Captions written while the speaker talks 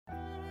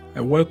I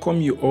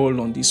welcome you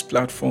all on this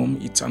platform.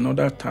 It's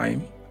another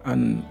time,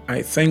 and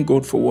I thank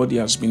God for what He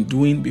has been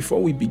doing.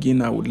 Before we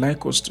begin, I would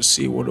like us to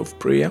say a word of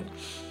prayer.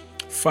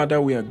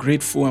 Father, we are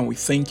grateful and we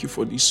thank you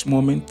for this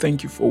moment.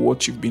 Thank you for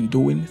what you've been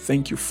doing.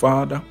 Thank you,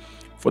 Father,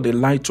 for the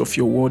light of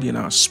your word in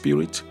our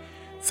spirit.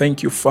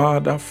 Thank you,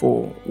 Father,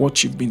 for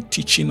what you've been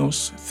teaching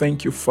us.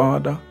 Thank you,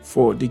 Father,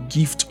 for the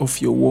gift of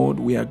your word.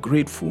 We are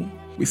grateful.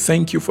 We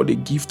thank you for the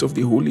gift of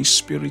the Holy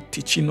Spirit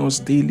teaching us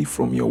daily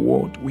from your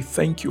word. We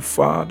thank you,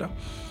 Father,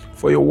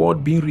 for your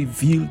word being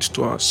revealed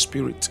to our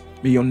spirit.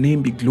 May your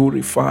name be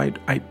glorified.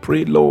 I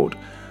pray, Lord,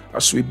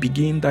 as we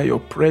begin, that your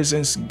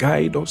presence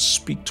guide us,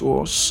 speak to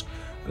us.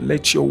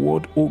 Let your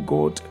word, O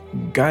God,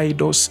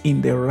 guide us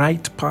in the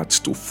right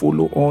path to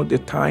follow all the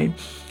time,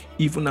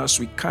 even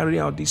as we carry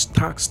out these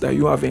tasks that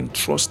you have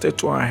entrusted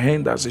to our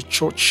hand as a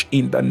church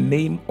in the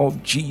name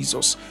of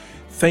Jesus.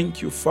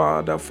 Thank you,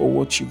 Father, for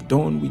what you've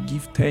done. We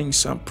give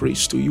thanks and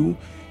praise to you.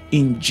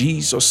 In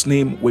Jesus'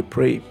 name we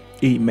pray.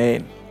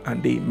 Amen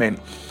and amen.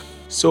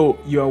 So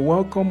you are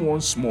welcome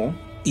once more.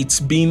 It's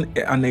been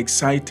an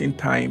exciting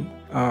time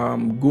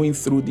going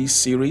through this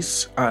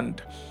series,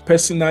 and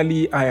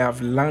personally I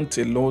have learned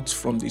a lot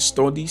from the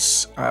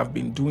studies I have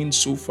been doing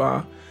so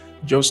far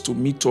just to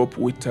meet up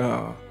with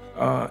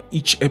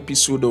each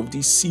episode of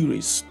this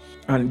series.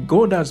 And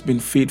God has been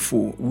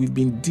faithful. We've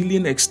been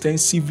dealing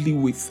extensively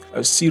with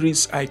a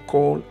series I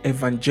call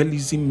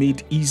Evangelism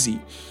Made Easy.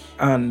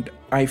 And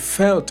I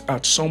felt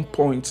at some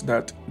point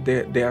that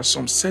there are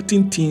some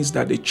certain things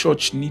that the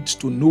church needs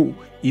to know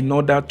in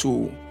order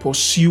to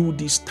pursue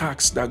these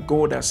tasks that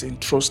God has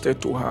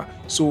entrusted to her.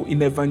 So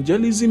in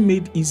Evangelism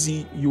Made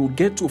Easy, you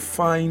get to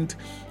find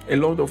a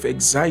lot of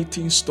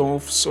exciting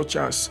stuff, such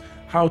as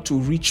how to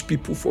reach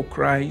people for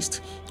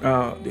Christ,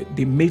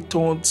 the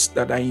methods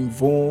that are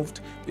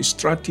involved, the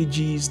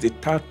strategies, the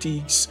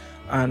tactics,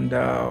 and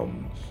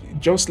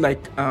just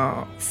like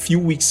a few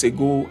weeks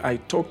ago, I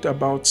talked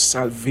about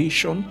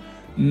salvation,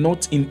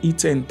 not in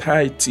its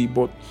entirety,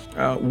 but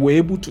we're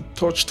able to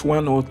touch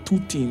one or two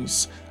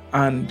things.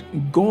 And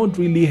God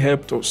really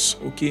helped us,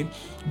 okay?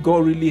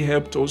 God really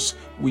helped us.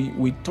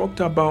 We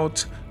talked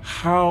about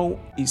how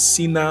a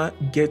sinner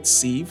gets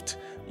saved,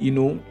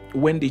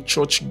 when the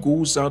church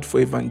goes out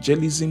for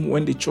evangelism,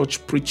 when the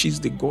church preaches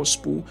the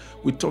gospel.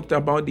 We talked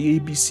about the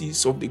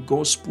ABCs of the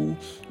gospel.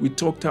 We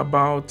talked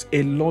about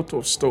a lot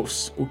of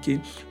stuff,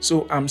 okay?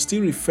 So I'm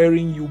still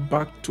referring you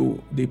back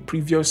to the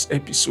previous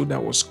episode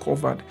that was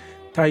covered,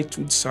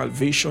 titled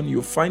Salvation.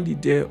 You'll find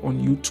it there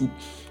on YouTube.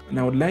 And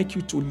I would like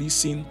you to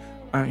listen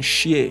and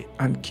share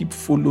and keep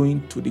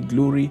following to the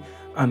glory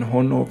and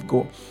honor of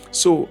God.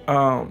 So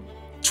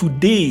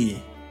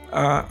today,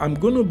 I'm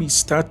going to be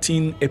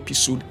starting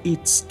episode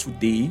 8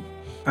 today.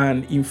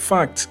 And in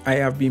fact, I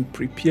have been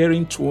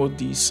preparing toward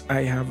this.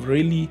 I have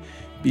really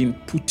been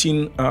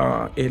putting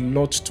a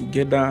lot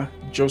together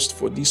just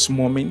for this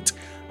moment.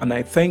 And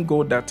I thank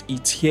God that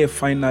it's here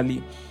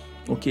finally.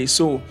 Okay,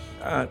 so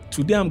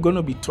today I'm going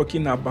to be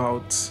talking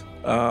about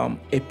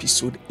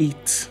episode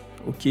 8.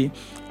 Okay,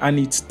 and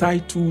it's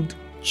titled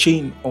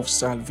Chain of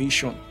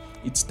Salvation.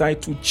 It's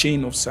titled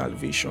Chain of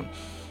Salvation.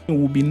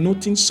 We'll be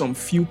noting some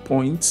few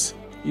points,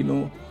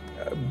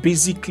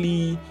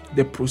 basically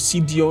the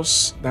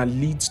procedures that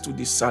leads to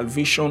the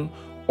salvation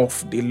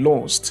of the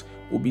lost.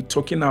 We'll be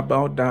talking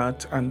about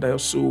that, and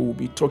also we'll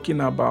be talking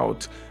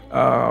about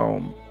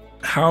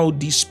how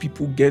these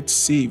people get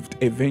saved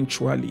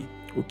eventually.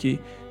 Okay,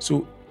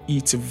 so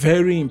it's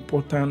very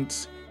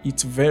important.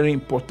 It's very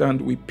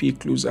important we pay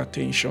close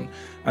attention,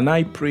 and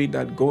I pray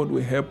that God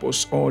will help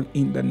us all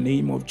in the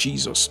name of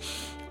Jesus.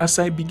 As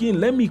I begin,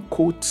 let me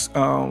quote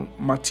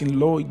Martin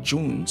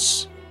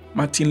Lloyd-Jones.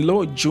 Martin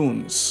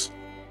Lloyd-Jones,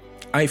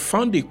 I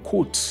found a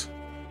quote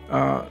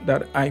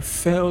that I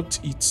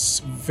felt it's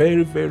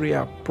very, very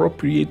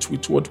appropriate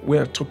with what we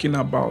are talking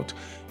about.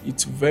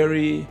 It's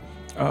very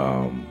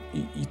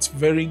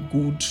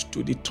good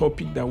to the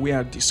topic that we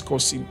are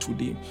discussing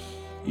today.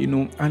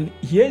 And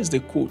here's the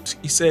quote.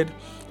 He said,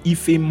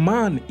 "If a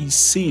man is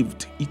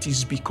saved, it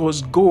is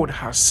because God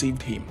has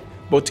saved him.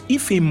 But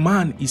if a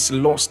man is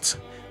lost,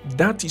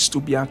 that is to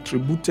be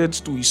attributed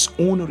to his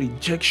own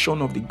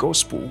rejection of the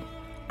gospel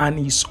and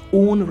his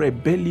own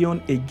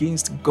rebellion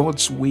against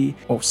God's way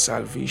of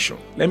salvation."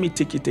 Let me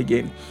take it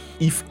again.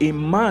 If a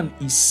man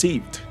is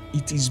saved,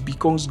 it is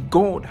because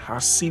God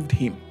has saved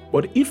him.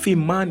 But if a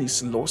man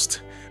is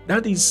lost,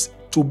 that is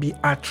to be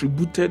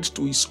attributed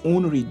to his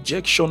own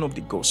rejection of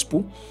the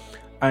gospel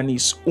and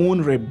his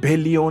own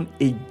rebellion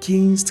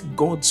against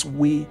God's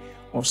way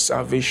of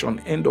salvation.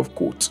 End of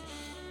quote.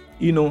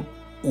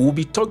 We'll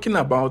be talking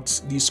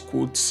about these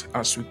quotes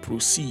as we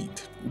proceed.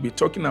 We'll be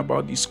talking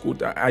about this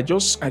quote. I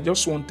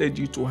just wanted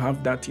you to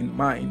have that in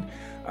mind,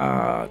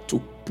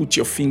 to put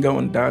your finger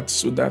on that,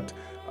 so that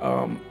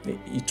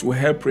it will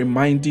help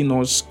reminding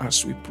us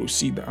as we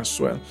proceed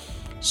as well.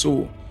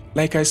 So,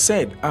 like I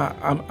said,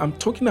 I'm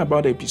talking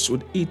about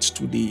episode 8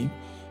 today,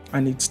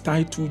 and it's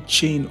titled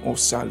Chain of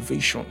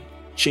Salvation.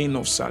 Chain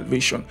of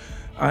Salvation.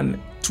 And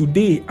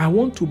today I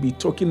want to be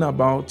talking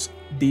about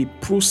the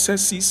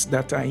processes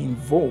that are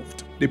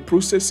involved the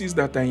processes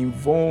that are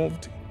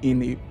involved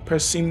in a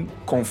person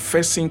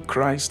confessing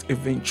Christ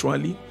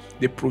eventually,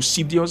 the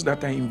procedures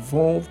that are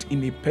involved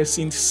in a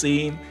person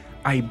saying,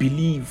 I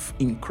believe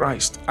in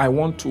Christ. I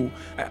want to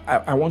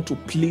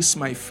place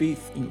my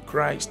faith in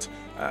Christ.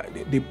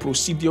 The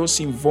procedures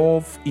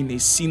involved in a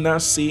sinner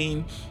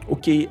saying,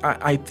 okay,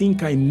 I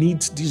think I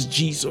need this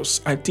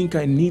Jesus. I think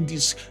I need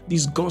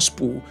this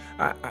gospel.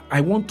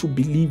 I want to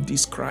believe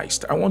this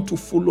Christ. I want to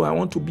follow. I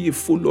want to be a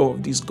follower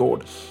of this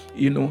God.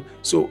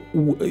 So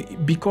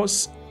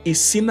because a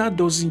sinner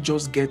doesn't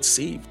just get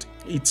saved.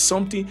 It's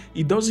something,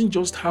 it doesn't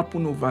just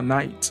happen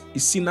overnight. A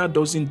sinner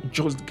doesn't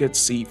just get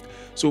saved.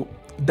 So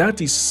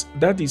that is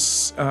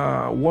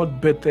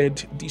what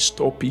birthed this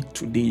topic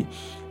today,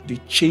 the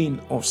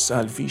chain of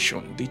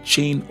salvation, the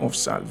chain of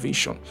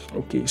salvation.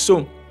 Okay,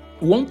 so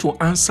we want to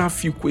answer a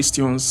few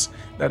questions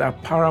that are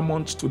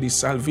paramount to the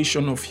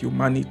salvation of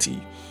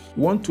humanity.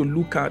 We want to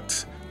look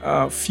at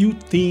a few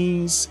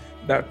things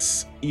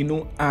that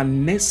are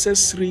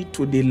necessary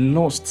to the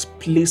lost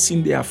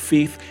placing their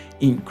faith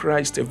in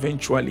Christ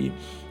eventually.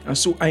 And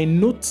so I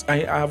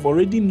have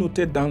already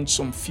noted down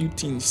some few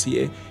things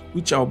here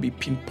which I'll be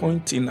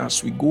pinpointing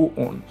as we go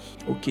on.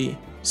 Okay,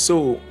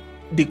 so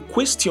the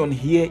question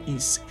here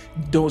is,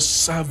 does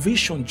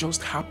salvation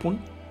just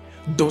happen?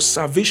 Does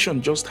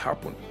salvation just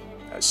happen?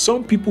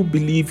 Some people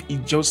believe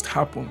it just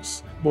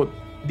happens, but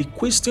the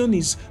question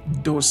is,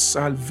 does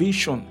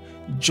salvation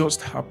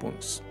just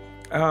happens?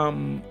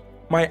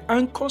 My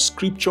anchor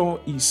scripture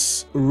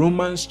is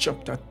Romans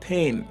chapter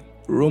 10.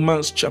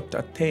 Romans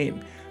chapter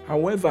 10.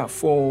 However,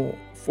 for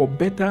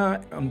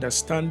better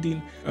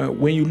understanding,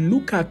 when you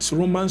look at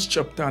Romans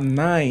chapter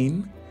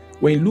 9,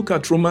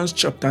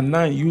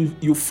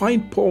 you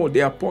find Paul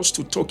the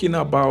apostle talking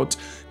about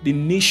the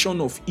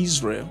nation of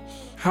Israel,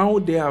 how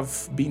they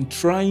have been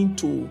trying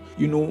to,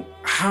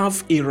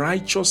 have a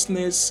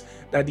righteousness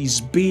that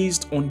is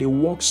based on the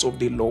works of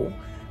the law,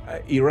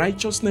 a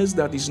righteousness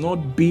that is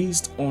not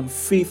based on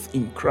faith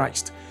in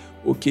Christ.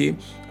 Okay,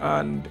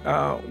 and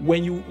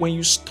when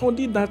you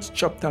study that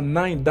chapter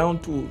 9 down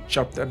to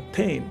chapter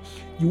 10,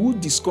 you will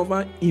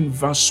discover in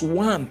verse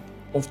 1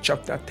 of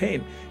chapter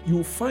 10,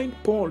 you find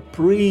Paul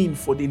praying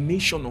for the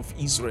nation of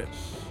Israel.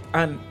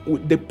 And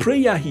the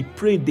prayer he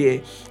prayed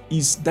there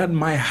is that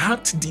my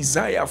heart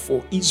desire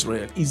for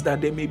Israel is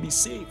that they may be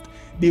saved.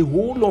 The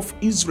whole of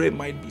Israel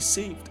might be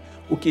saved.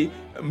 Okay.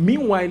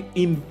 Meanwhile,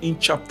 in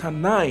chapter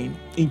 9,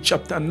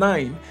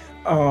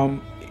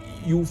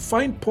 you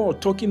find Paul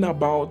talking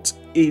about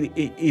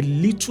a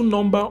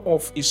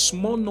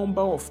small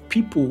number of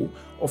people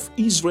of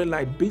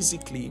Israelite,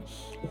 basically,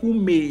 who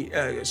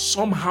may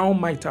somehow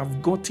might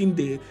have gotten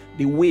the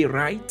way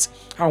right.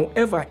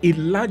 However, a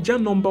larger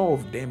number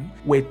of them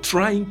were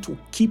trying to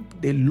keep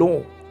the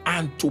law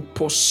and to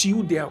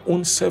pursue their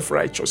own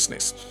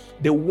self-righteousness,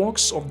 the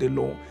works of the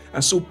law.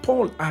 And so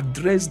Paul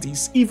addressed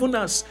this, even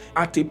as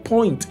at a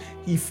point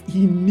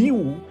he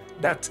knew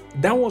that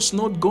was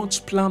not God's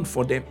plan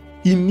for them.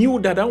 He knew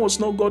that was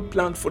not God's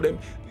plan for them,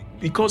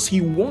 because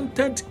he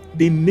wanted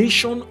the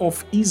nation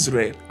of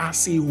Israel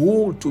as a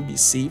whole to be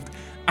saved,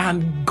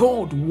 and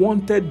God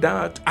wanted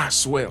that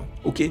as well.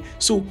 Okay,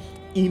 so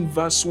in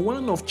verse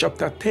 1 of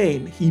chapter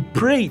 10, he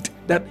prayed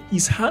that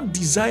his heart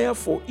desire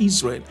for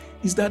Israel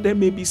is that they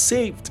may be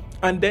saved.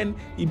 And then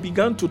he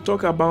began to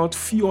talk about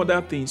few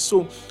other things.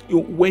 So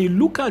when you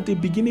look at the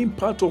beginning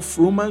part of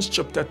Romans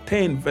chapter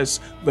 10,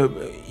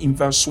 in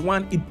verse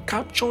 1, it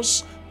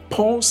captures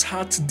Paul's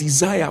heart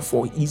desire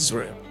for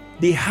Israel,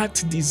 the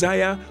heart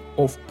desire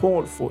of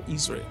Paul for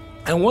Israel.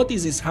 And what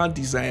is his heart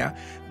desire?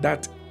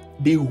 That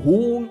the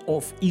whole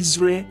of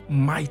Israel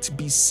might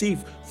be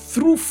saved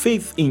through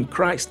faith in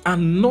Christ,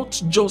 and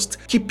not just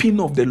keeping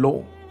of the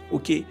law.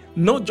 Okay,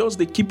 not just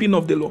the keeping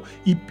of the law.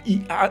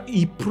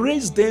 He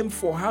praised them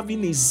for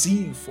having a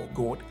zeal for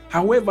God.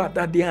 However,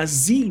 that their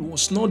zeal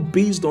was not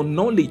based on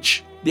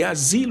knowledge. Their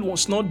zeal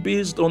was not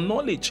based on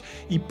knowledge.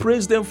 He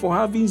praised them for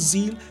having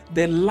zeal.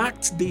 They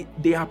lacked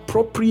the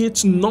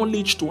appropriate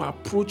knowledge to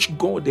approach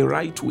God the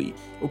right way.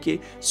 Okay,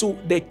 so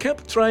they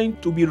kept trying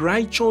to be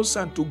righteous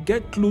and to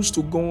get close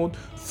to God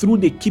through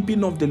the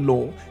keeping of the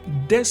law,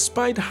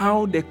 despite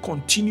how they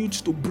continued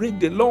to break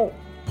the law.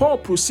 Paul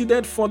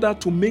proceeded further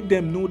to make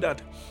them know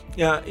that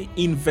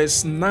in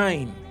verse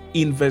 9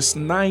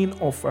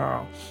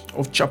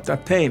 of chapter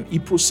 10, he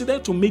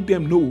proceeded to make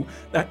them know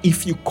that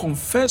if you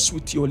confess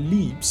with your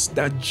lips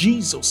that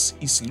Jesus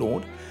is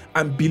Lord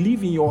and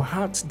believe in your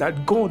heart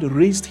that God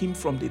raised him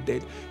from the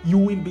dead, you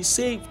will be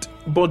saved.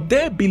 But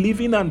their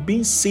believing and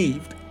being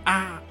saved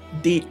are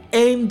the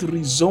end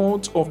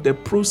result of the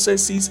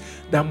processes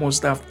that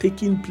must have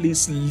taken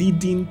place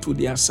leading to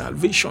their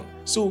salvation.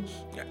 So,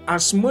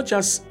 as much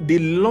as the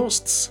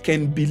lost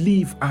can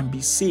believe and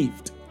be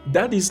saved,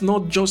 that is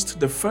not just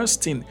the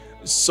first thing.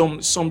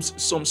 Some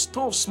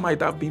stuffs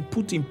might have been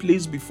put in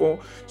place before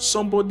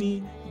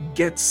somebody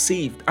gets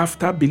saved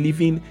after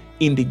believing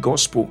in the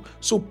gospel.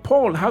 So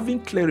Paul, having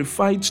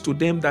clarified to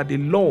them that the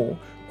law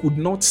could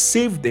not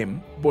save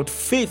them, but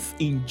faith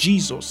in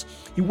Jesus.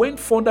 He went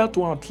further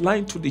to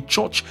outline to the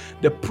church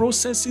the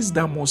processes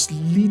that must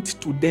lead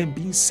to them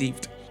being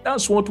saved.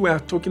 That's what we are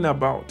talking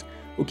about.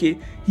 Okay,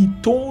 he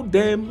told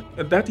them,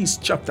 that is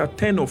chapter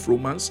 10 of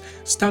Romans,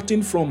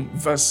 starting from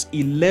verse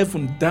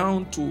 11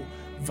 down to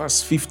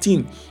verse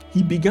 15.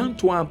 He began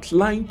to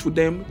outline to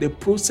them the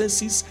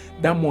processes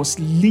that must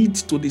lead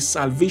to the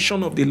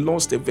salvation of the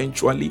lost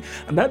eventually.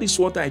 And that is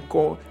what I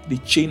call the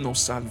chain of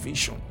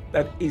salvation.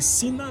 That a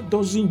sinner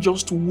doesn't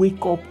just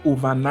wake up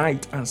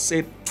overnight and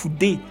say,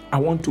 today I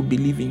want to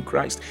believe in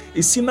Christ.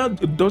 A sinner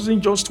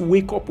doesn't just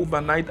wake up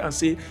overnight and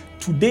say,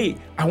 today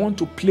I want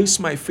to place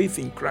my faith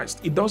in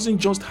Christ. It doesn't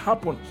just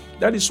happen.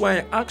 That is why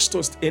I asked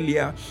us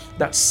earlier,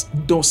 that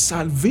does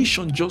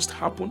salvation just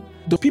happen?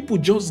 Do people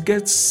just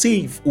get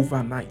saved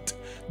overnight?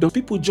 Do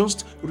people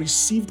just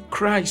receive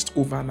Christ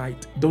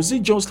overnight? Does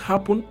it just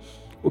happen?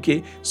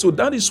 Okay, so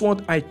that is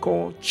what I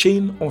call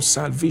chain of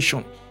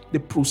salvation. The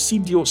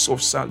procedures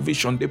of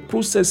salvation, the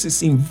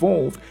processes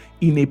involved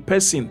in a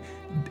person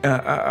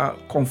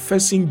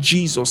confessing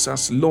Jesus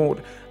as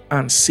Lord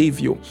and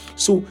Savior.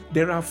 So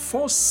there are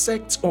 4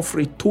 sets of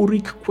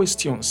rhetoric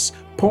questions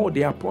Paul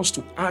the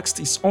Apostle asked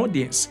his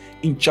audience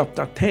in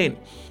chapter 10,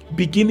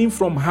 beginning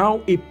from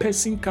how a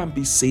person can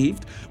be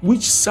saved,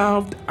 which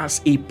served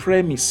as a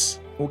premise.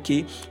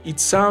 Okay, it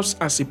serves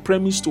as a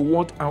premise to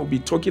what I'll be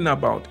talking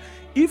about.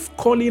 If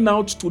calling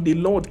out to the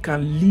Lord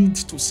can lead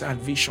to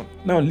salvation.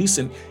 Now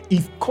listen,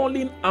 if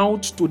calling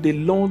out to the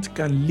Lord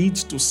can lead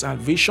to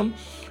salvation,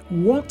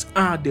 what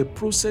are the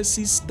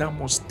processes that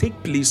must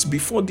take place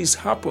before this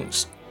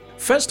happens?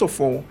 First of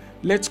all,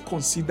 let's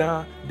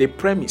consider the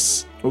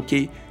premise.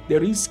 Okay,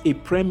 there is a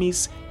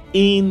premise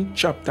in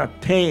chapter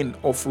 10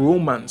 of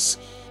Romans.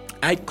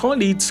 I call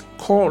it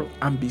call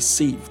and be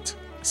saved,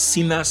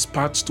 sinner's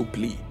part to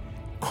play.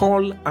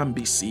 Call and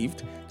be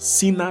saved,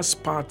 sinner's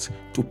part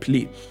to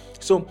play.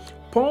 So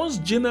Paul's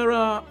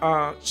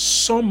general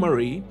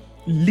summary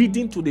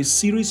leading to the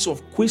series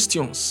of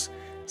questions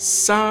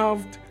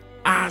served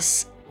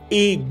as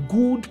a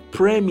good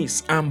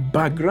premise and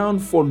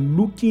background for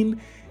looking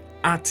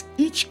at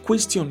each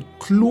question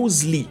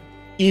closely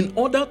in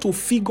order to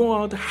figure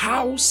out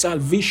how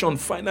salvation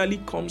finally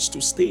comes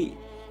to stay.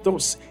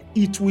 Thus,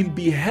 it will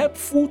be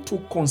helpful to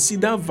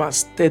consider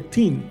verse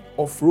 13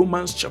 of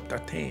Romans chapter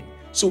 10.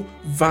 So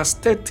verse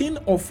 13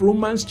 of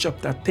Romans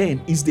chapter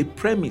 10 is the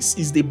premise,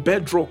 is the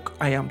bedrock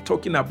I am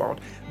talking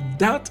about.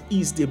 That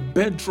is the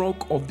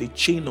bedrock of the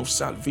chain of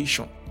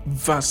salvation.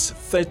 Verse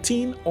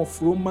 13 of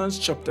Romans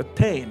chapter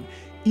 10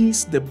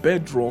 is the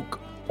bedrock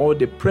or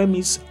the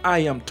premise I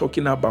am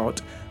talking about.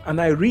 And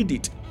I read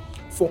it.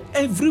 For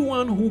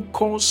everyone who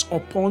calls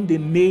upon the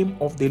name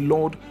of the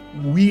Lord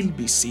will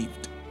be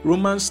saved.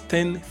 Romans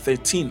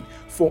 10:13.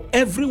 For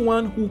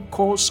everyone who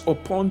calls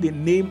upon the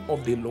name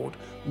of the Lord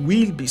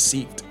will be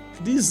saved.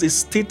 This is a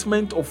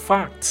statement of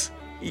fact.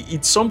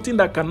 It's something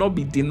that cannot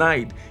be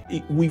denied.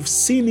 We've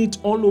seen it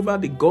all over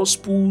the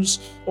Gospels,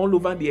 all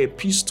over the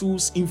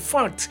epistles. In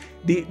fact,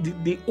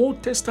 the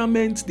Old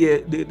Testament,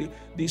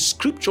 the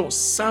scriptures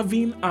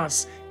serving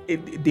as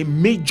the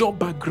major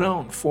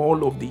background for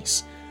all of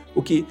this.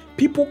 Okay,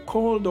 people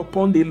called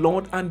upon the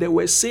Lord and they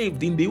were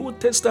saved. In the Old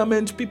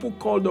Testament, people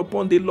called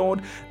upon the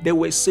Lord, they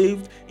were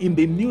saved. In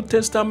the New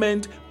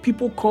Testament,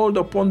 people called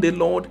upon the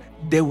Lord,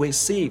 they were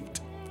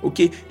saved.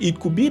 Okay, it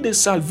could be the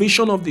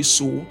salvation of the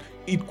soul.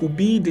 It could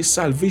be the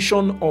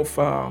salvation of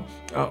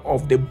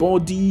the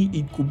body.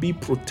 It could be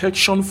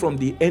protection from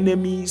the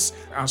enemies,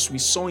 as we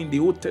saw in the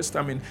Old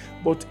Testament.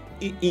 But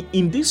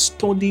in this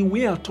study,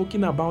 we are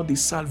talking about the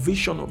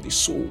salvation of the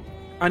soul.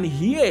 And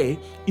here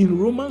in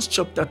Romans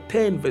chapter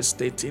 10 verse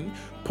 13,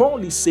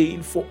 Paul is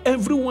saying, for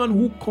everyone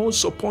who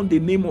calls upon the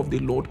name of the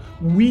Lord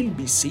will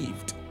be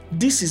saved.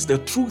 This is the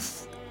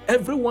truth.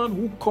 Everyone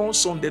who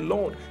calls on the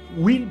Lord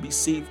will be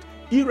saved,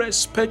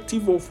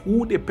 irrespective of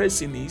who the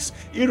person is,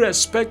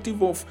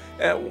 irrespective of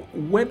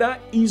whether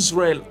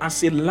Israel,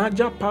 as a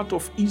larger part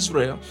of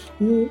Israel,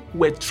 who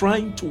were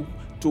trying to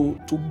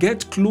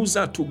get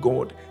closer to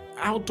God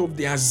out of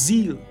their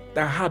zeal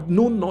that had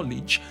no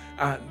knowledge,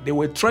 they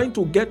were trying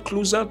to get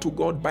closer to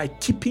God by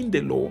keeping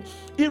the law,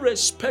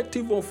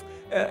 irrespective of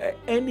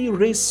any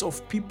race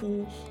of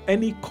people,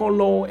 any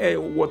color,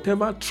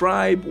 whatever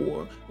tribe,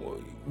 or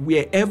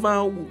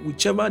wherever,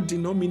 whichever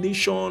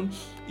denomination,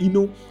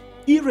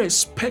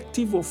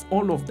 irrespective of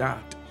all of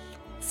that,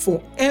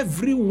 for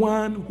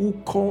everyone who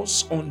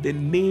calls on the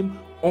name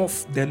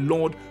of the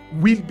Lord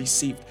will be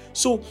saved.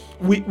 So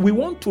we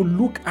want to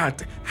look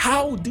at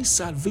how this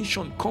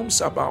salvation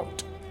comes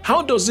about.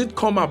 How does it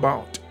come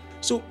about?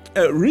 So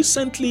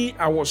recently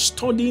I was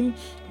studying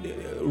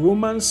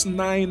Romans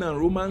 9 and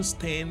Romans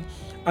 10,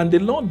 and the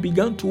Lord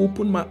began to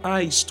open my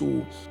eyes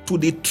to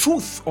the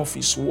truth of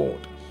His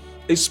word,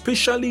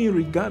 especially in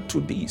regard to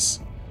this,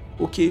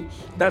 okay,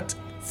 that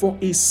for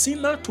a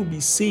sinner to be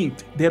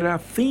saved, there are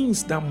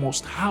things that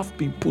must have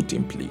been put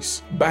in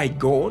place by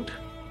God,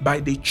 by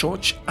the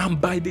church,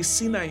 and by the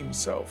sinner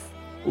himself.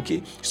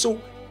 Okay,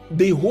 so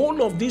the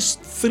whole of these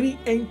three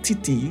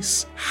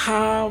entities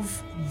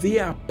have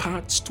their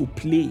parts to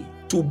play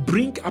to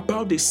bring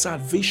about the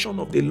salvation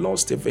of the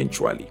lost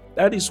eventually.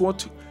 That is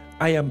what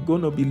I am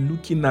going to be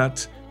looking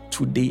at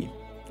today.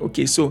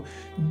 Okay, so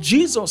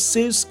Jesus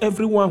says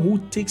everyone who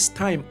takes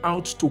time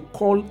out to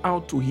call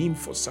out to him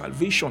for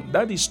salvation.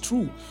 That is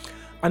true.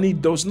 And he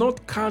does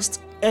not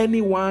cast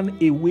anyone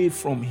away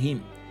from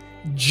him.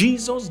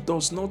 Jesus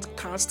does not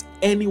cast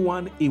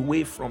anyone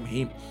away from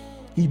him.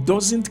 He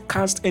doesn't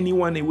cast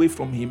anyone away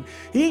from him.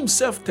 He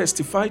himself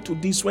testified to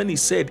this when he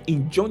said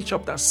in John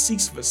chapter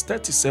 6 verse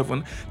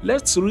 37,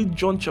 let's read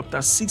John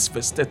chapter 6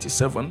 verse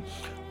 37,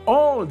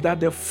 all that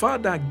the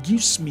Father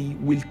gives me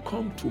will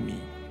come to me,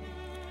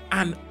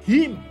 and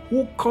him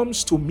who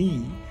comes to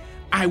me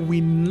I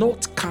will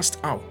not cast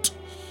out.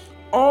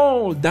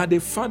 All that the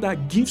Father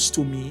gives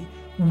to me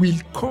will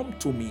come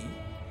to me,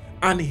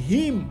 and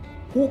him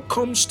who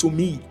comes to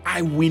me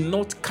I will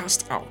not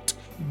cast out.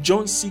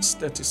 John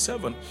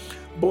 6:37.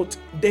 But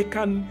they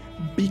can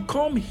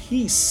become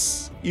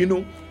his,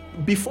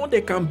 before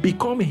they can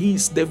become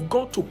his, they've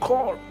got to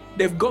call.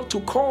 They've got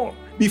to call.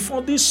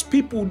 Before these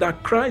people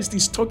that Christ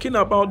is talking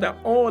about, that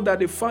all that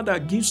the Father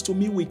gives to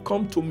me will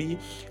come to me,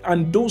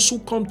 and those who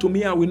come to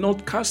me I will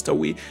not cast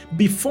away,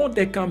 before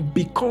they can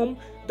become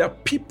the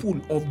people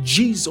of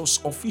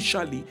Jesus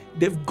officially,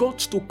 they've got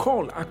to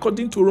call.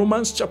 According to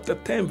Romans chapter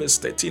 10 verse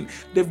 13,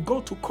 they've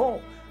got to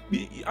call.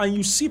 And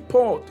you see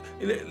Paul,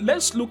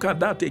 let's look at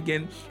that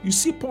again. You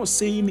see Paul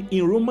saying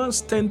in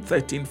Romans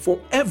 10:13, for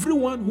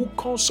everyone who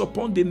calls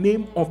upon the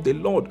name of the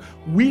Lord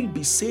will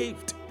be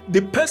saved.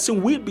 The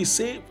person will be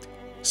saved.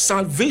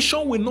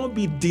 Salvation will not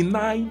be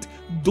denied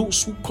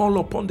those who call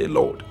upon the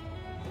Lord.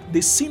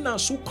 The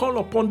sinners who call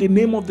upon the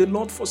name of the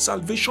Lord for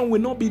salvation will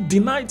not be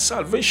denied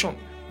salvation.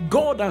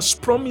 God has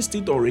promised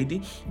it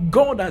already.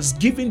 God has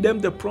given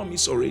them the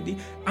promise already,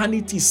 and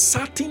it is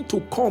certain to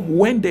come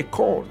when they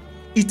call.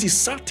 It is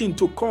certain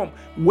to come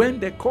when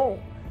they call.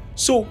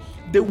 So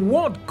the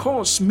word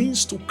calls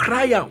means to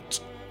cry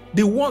out.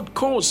 The word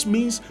calls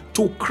means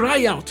to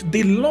cry out.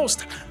 The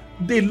lost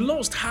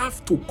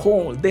have to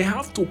call. They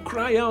have to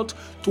cry out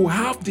to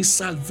have the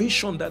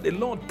salvation that the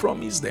Lord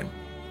promised them.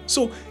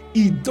 So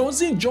it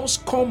doesn't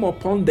just come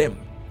upon them.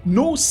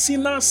 No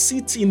sinner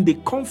sits in the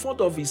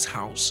comfort of his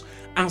house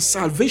and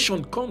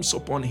salvation comes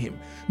upon him.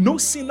 No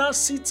sinner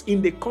sits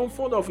in the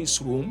comfort of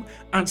his room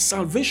and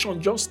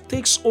salvation just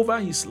takes over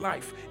his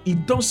life.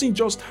 It doesn't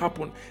just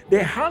happen.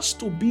 There has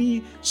to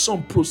be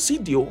some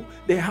procedure.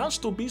 There has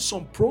to be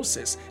some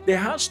process. There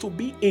has to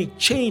be a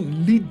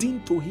chain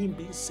leading to him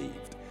being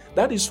saved.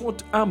 That is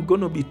what I'm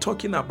going to be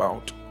talking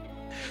about.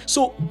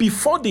 So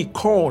before the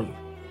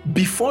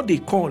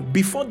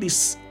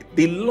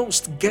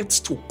lost gets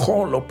to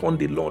call upon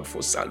the Lord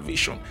for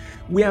salvation,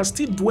 we are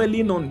still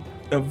dwelling on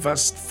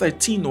verse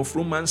 13 of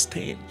Romans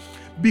 10.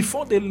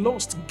 Before the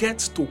lost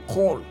gets to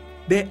call,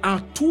 there are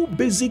two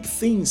basic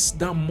things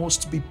that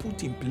must be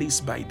put in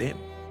place by them.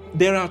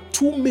 There are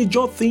two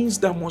major things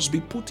that must be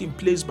put in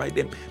place by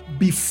them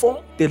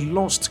before the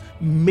lost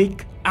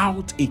make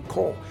out a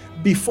call.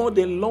 Before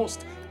the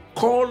lost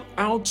call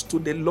out to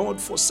the Lord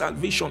for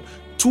salvation,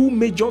 two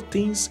major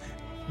things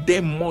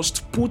they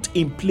must put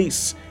in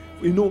place.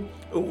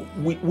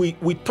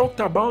 We talked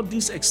about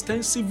this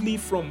extensively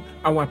from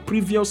our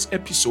previous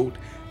episode,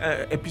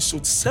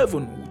 episode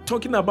 7,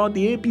 talking about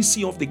the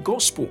ABC of the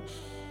gospel.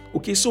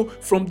 Okay, so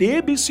from the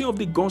ABC of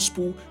the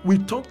gospel, we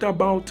talked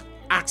about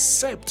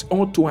accept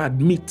or to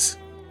admit,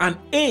 and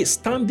A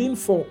standing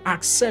for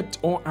accept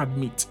or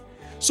admit.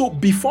 So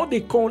before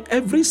they call,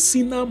 every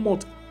sinner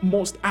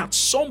must at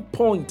some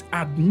point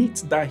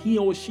admit that he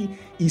or she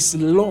is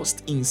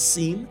lost in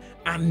sin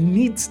and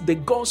needs the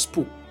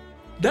gospel.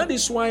 That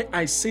is why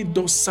I say,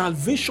 does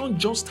salvation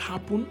just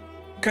happen?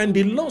 Can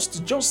the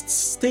lost just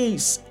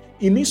stays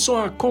in his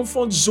or her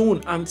comfort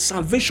zone and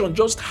salvation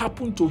just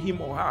happen to him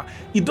or her?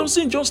 It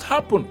doesn't just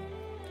happen.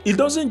 It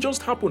doesn't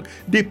just happen.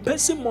 The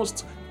person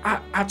must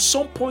at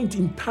some point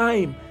in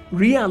time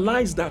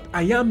realize that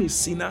I am a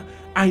sinner.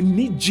 I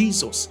need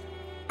Jesus.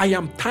 I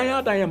am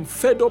tired. I am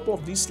fed up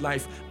of this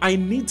life. I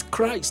need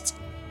Christ.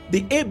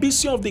 The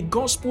ABC of the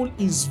gospel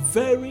is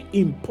very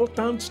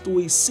important to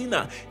a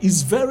sinner,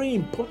 is very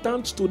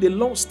important to the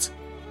lost.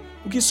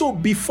 Okay, so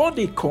before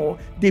they call,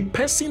 the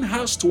person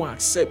has to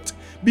accept.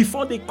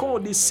 Before they call,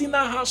 the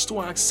sinner has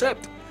to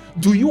accept.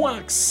 Do you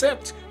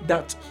accept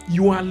that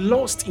you are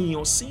lost in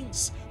your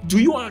sins? Do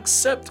you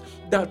accept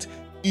that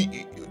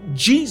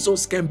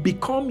Jesus can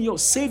become your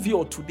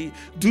savior today?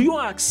 Do you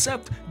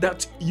accept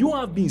that you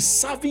have been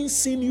serving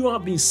sin, you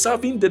have been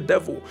serving the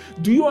devil?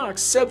 Do you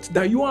accept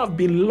that you have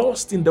been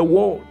lost in the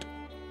world?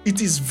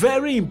 It is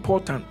very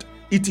important.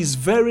 It is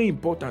very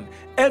important.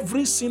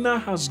 Every sinner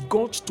has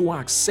got to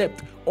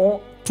accept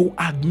or to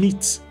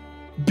admit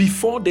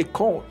before they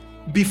call.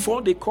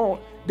 Before they call,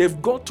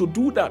 They've got to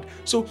do that.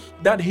 So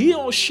that he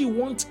or she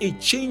wants a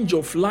change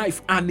of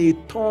life and a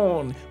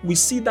turn. We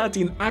see that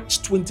in Acts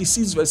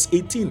 26 verse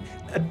 18,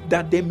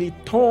 that they may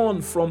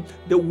turn from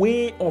the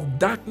way of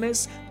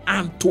darkness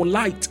and to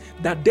light,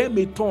 that they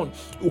may turn.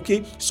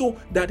 Okay, so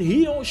that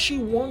he or she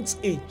wants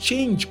a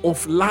change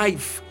of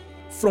life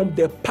from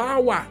the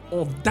power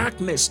of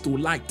darkness to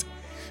light.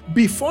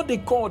 Before they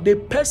call, the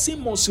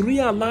person must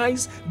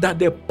realize that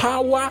the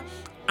power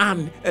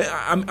and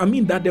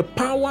that the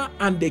power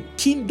and the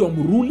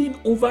kingdom ruling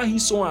over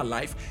his or her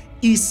life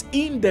is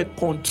in the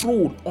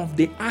control of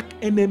the arch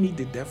enemy,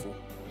 the devil.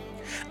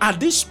 At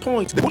this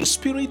point, the Holy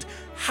Spirit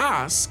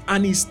has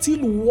and is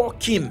still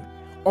working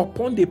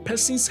upon the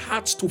person's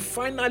heart to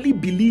finally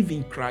believe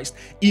in Christ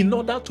in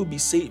order to be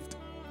saved.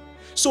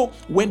 So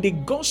when the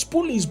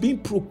gospel is being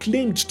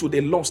proclaimed to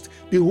the lost,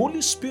 the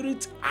Holy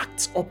Spirit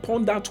acts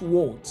upon that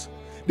word.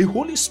 The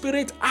Holy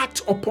Spirit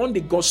acts upon the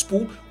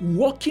gospel,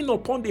 working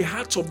upon the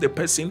heart of the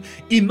person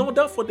in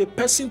order for the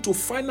person to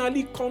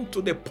finally come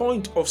to the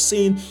point of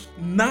saying,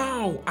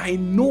 now I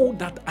know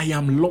that I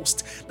am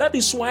lost. That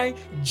is why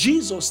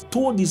Jesus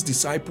told his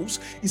disciples,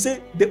 he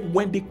said that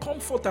when the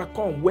Comforter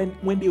comes,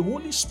 when the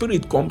Holy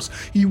Spirit comes,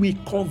 he will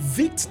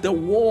convict the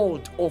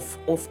world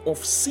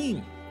of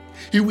sin.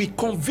 He will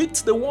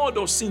convict the world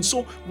of sin.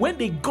 So when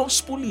the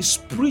gospel is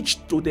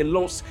preached to the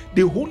lost,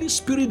 the Holy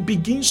Spirit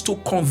begins to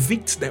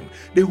convict them.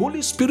 The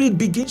Holy Spirit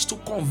begins to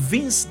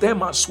convince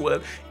them as well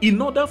in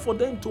order for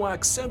them to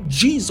accept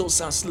Jesus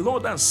as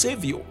Lord and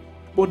Savior.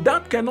 But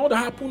that cannot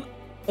happen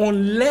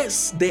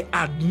unless they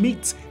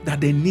admit that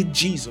they need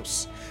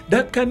Jesus.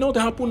 That cannot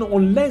happen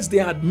unless they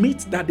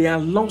admit that they are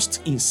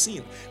lost in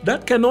sin.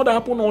 That cannot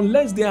happen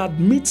unless they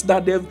admit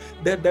that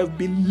they've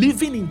been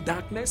living in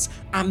darkness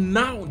and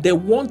now they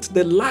want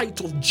the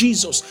light of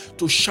Jesus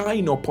to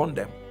shine upon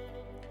them.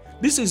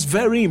 This is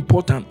very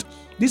important.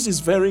 This is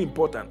very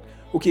important.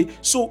 Okay,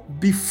 so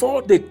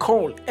before they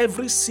call,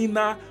 every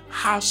sinner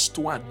has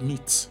to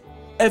admit.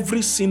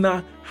 Every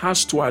sinner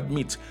has to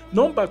admit.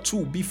 Number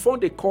two, before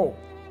they call,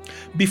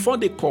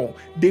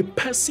 the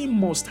person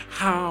must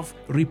have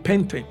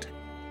repented.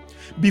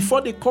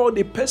 Before they call,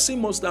 the person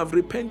must have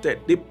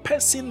repented. The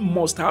person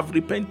must have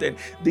repented.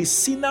 The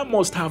sinner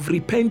must have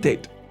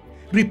repented.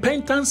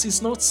 Repentance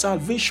is not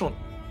salvation.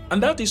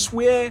 And that is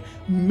where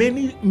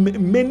many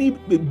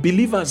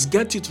believers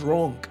get it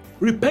wrong.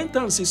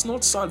 Repentance is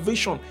not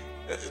salvation.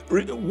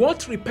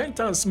 What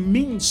repentance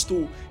means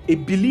to a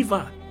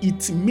believer,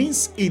 it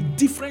means a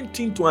different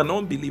thing to an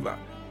unbeliever.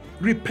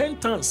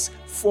 Repentance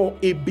for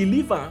a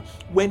believer,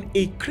 when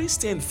a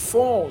Christian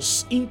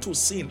falls into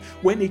sin,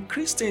 when a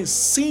Christian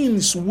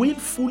sins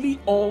willfully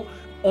or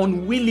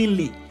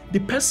unwillingly, the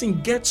person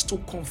gets to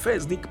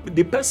confess,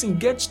 the person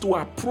gets to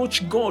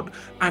approach God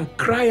and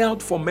cry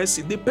out for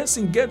mercy. The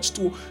person gets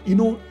to,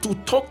 to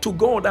talk to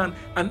God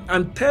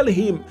and tell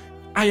him,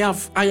 I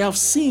have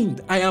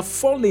sinned, I have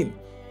fallen.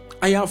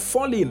 I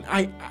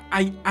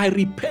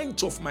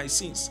repent of my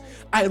sins.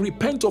 I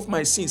repent of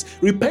my sins.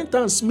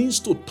 Repentance means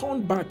to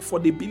turn back for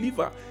the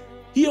believer.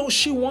 He or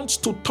she wants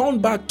to turn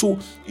back to,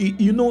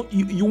 you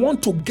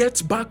want to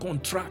get back on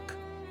track.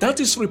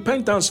 That is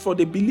repentance for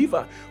the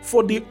believer.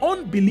 For the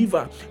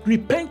unbeliever,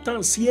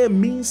 repentance here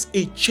means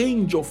a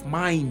change of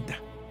mind.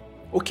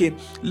 Okay,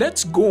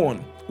 let's go on.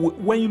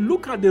 When you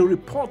look at the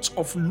reports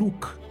of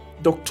Luke,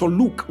 Dr.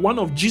 Luke, one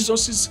of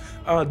Jesus's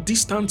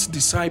distant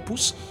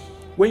disciples,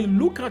 when you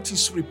look at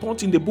his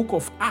report in the book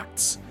of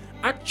Acts,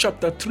 Acts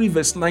chapter 3,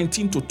 verse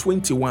 19 to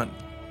 21.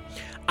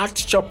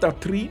 Acts chapter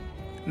 3,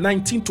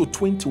 19 to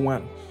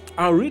 21.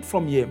 I'll read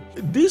from here.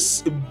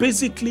 This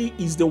basically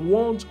is the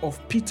words of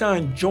Peter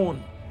and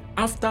John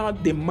after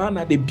the man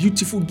at the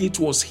beautiful gate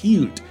was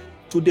healed,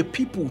 to the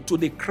people, to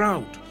the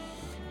crowd.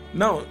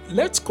 Now,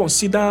 let's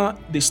consider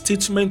the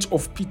statement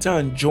of Peter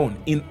and John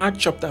in Acts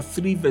chapter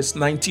 3, verse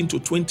 19 to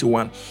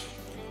 21.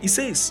 It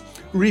says,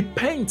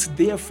 repent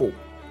therefore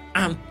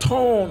and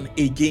turn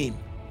again.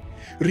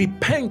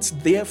 Repent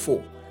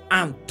therefore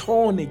and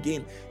turn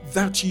again,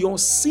 that your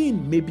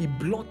sin may be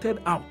blotted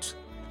out,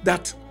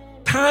 that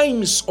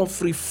times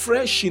of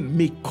refreshing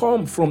may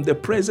come from the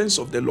presence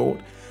of the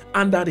Lord,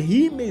 and that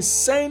he may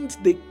send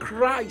the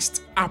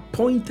Christ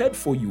appointed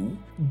for you,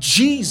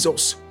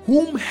 Jesus,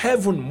 whom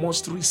heaven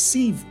must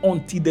receive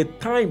until the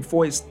time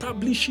for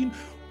establishing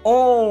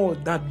all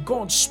that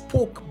God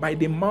spoke by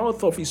the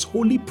mouth of his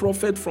holy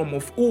prophet from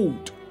of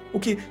old.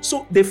 Okay,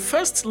 so the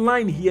first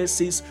line here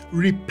says,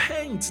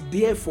 repent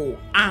therefore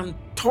and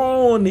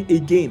turn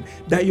again,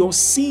 that your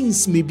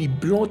sins may be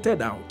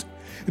blotted out.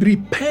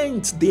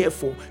 Repent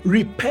therefore.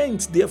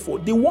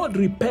 The word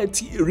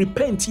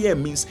repent here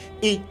means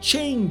a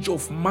change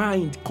of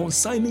mind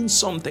concerning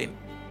something.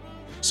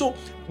 So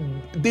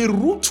the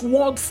root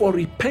word for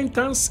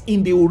repentance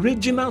in the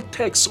original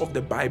text of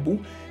the Bible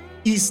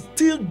is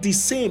still the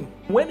same.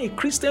 When a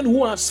Christian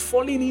who has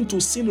fallen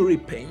into sin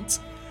repents,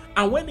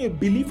 and when a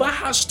believer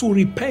has to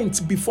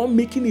repent before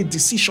making a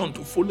decision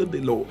to follow the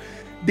law,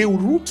 the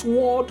root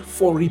word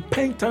for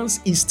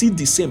repentance is still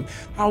the same.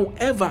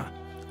 However,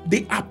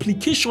 the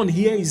application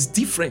here is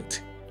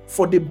different.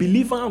 for the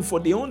believer and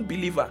for the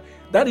unbeliever.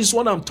 That is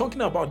what I'm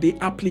talking about. The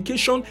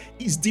application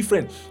is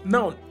different.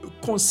 Now,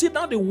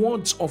 consider the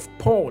words of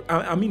Paul,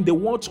 the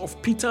words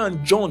of Peter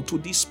and John to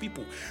these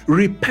people.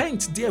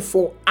 Repent,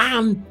 therefore,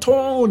 and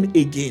turn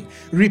again.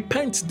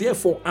 Repent,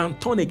 therefore, and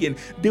turn again.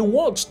 The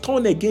word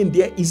turn again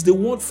there is the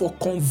word for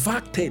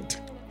converted.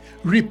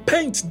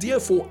 Repent,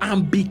 therefore,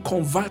 and be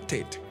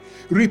converted.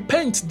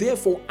 Repent,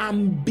 therefore,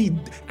 and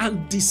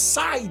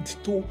decide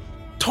to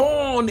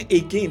turn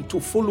again to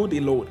follow the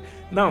Lord.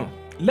 Now,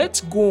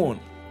 let's go on.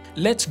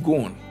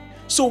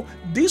 So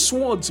this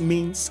word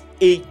means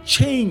a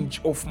change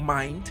of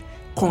mind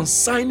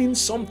concerning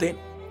something.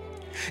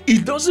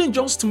 It doesn't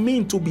just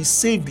mean to be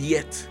saved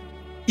yet.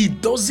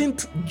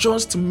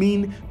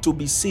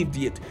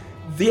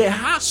 There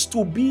has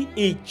to be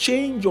a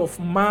change of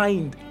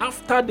mind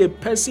after the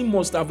person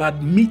must have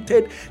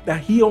admitted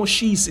that he or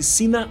she is a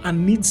sinner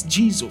and needs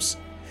Jesus.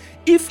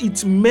 If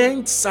it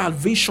meant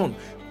salvation,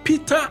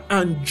 Peter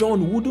and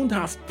John wouldn't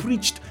have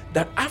preached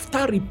that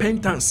after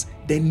repentance,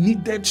 they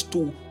needed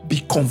to be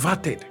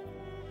converted.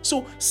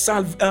 So,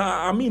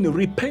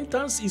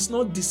 repentance is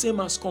not the same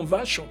as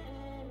conversion.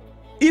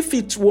 If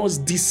it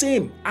was the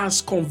same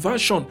as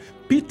conversion,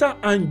 Peter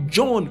and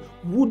John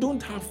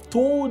wouldn't have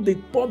told the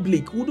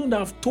public, wouldn't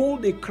have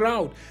told the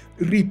crowd,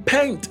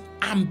 repent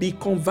and be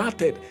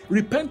converted.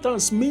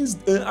 Repentance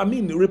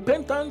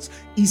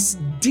is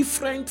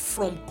different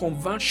from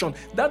conversion.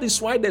 That is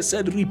why they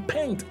said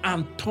repent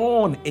and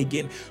turn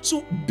again.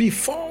 So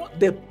before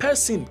the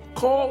person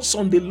calls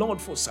on the Lord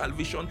for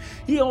salvation,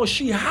 he or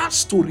she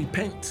has to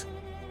repent.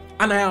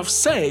 And I have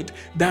said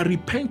that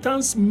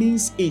repentance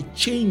means a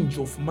change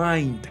of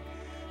mind.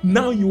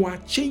 Now you are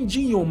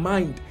changing your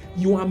mind.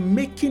 You are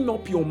making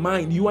up your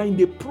mind. You are in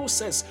the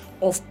process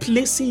of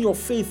placing your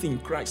faith in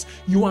Christ.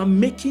 You are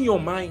making your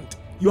mind.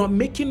 You are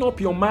making up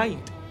your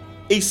mind.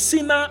 A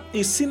sinner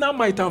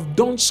might have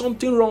done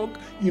something wrong,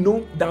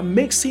 that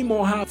makes him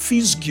or her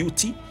feels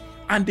guilty.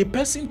 And the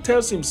person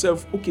tells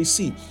himself,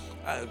 okay,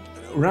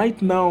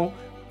 right now,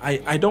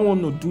 I don't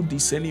want to do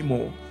this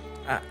anymore.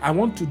 I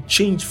want to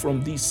change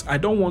from this. I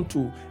don't want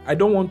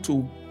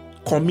to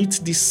commit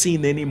this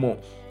sin anymore.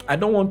 I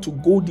don't want to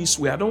go this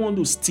way. I don't want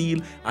to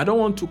steal. I don't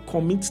want to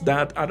commit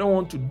that. I don't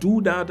want to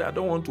do that. I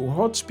don't want to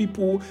hurt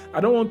people.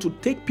 I don't want to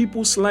take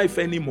people's life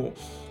anymore.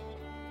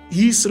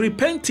 He's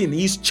repenting.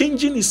 He's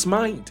changing his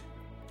mind.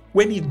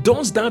 When he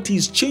does that,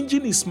 he's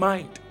changing his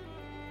mind.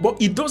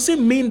 But it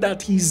doesn't mean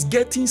that he's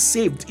getting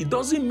saved. It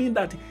doesn't mean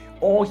that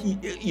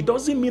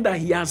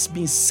he has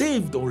been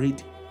saved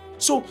already.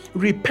 So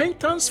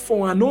repentance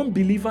for an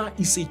unbeliever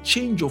is a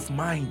change of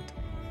mind.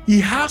 He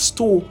has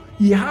to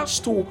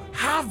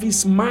have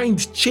his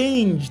mind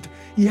changed.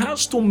 He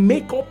has to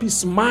make up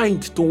his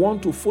mind to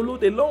want to follow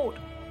the Lord.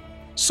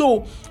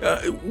 So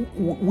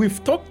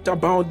we've talked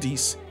about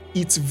this.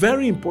 It's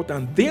very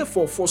important.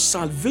 Therefore, for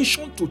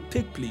salvation to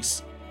take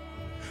place,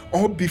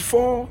 or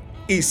before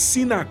a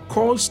sinner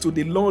calls to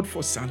the Lord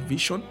for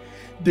salvation,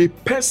 the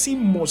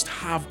person must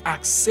have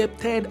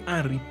accepted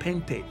and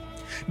repented.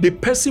 The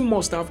person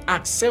must have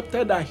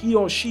accepted that he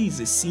or she is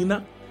a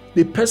sinner.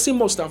 The person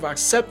must have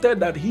accepted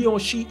that he or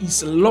she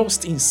is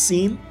lost in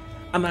sin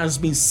and has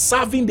been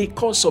serving the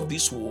cause of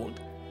this world.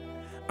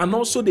 And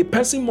also the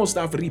person must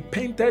have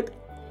repented,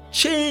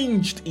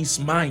 changed his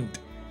mind.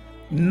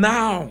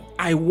 Now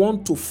I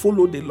want to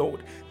follow the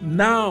Lord.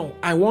 Now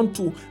I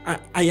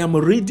am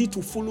ready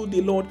to follow the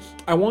Lord.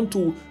 I want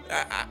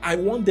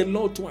the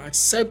Lord to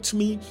accept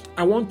me.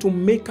 I want to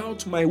make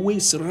out my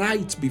ways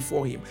right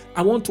before Him.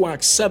 I want to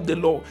accept the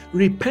Lord.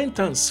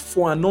 Repentance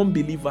for an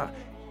unbeliever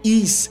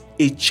is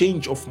a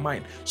change of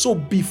mind. So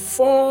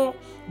before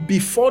the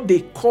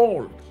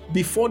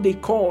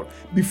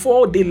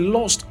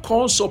lost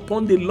calls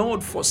upon the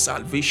Lord for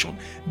salvation,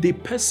 the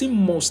person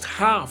must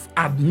have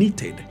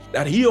admitted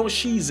that he or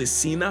she is a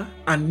sinner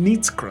and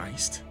needs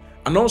Christ.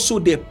 And also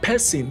the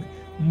person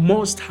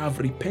must have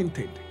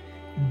repented.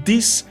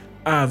 These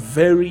are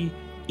very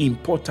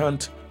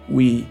important.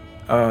 We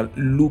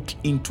look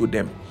into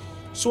them.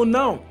 So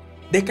now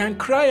they can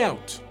cry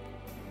out.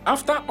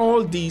 After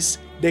all this,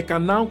 they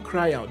can now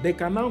cry out. They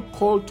can now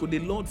call to the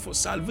Lord for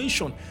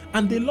salvation.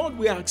 And the Lord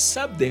will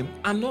accept them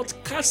and not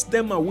cast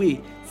them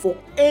away for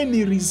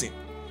any reason.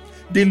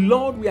 The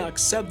Lord will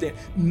accept them.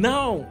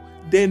 Now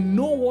they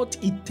know what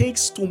it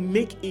takes to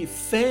make a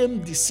firm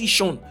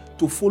decision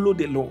to follow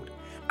the Lord.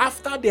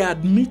 After they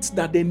admit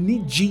that they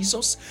need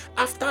Jesus,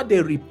 after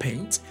they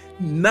repent,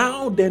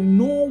 now they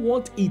know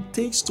what it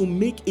takes to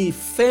make a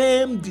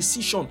firm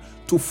decision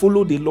to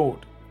follow the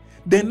Lord.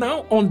 They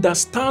now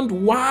understand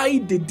why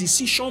the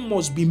decision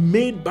must be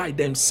made by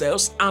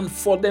themselves and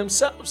for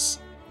themselves.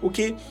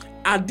 Okay?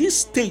 At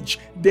this stage,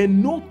 they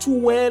know too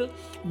well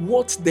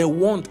what they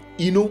want,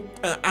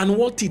 and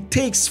what it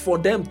takes for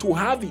them to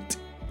have it.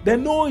 They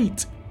know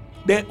it.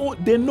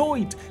 They know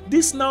it.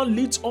 This now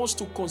leads us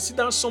to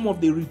consider some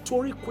of the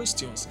rhetoric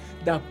questions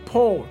that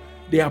Paul,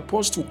 the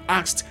apostle,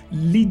 asked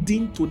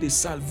leading to the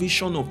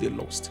salvation of the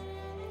lost.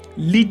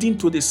 Leading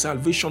to the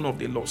salvation of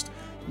the lost.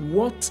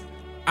 What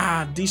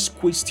are these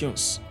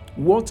questions?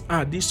 What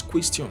are these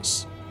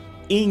questions?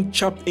 In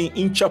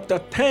chapter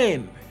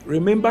 10,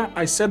 remember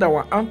I said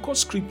our anchor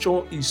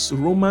scripture is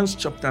Romans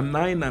chapter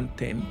 9 and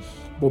 10,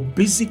 but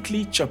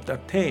basically chapter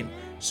 10.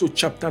 So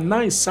chapter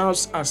 9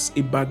 serves as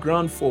a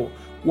background for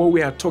what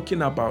we are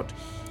talking about.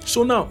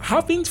 So now,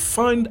 having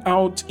found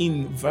out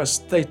in verse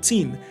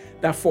 13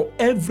 that for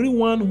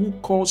everyone who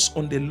calls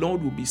on the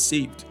Lord will be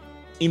saved,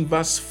 in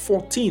verse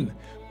 14,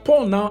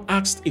 Paul now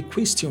asked a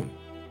question.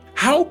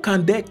 How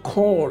can they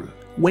call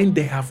when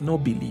they have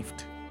not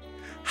believed?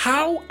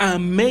 How are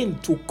men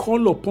to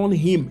call upon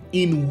him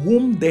in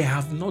whom they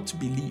have not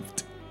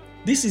believed?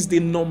 This is the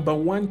number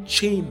one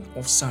chain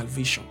of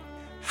salvation.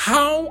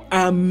 How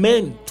are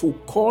men to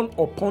call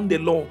upon the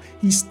Lord?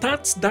 He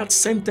starts that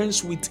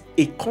sentence with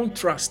a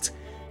contrast.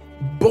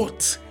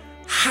 But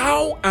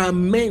how are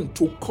men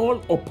to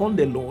call upon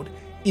the Lord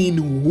in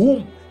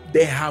whom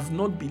they have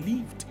not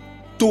believed?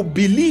 To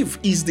believe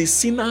is the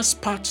sinner's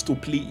part to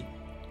play.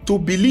 To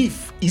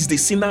believe is the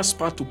sinner's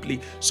part to play.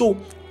 So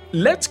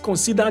let's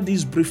consider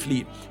this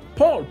briefly.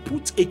 Paul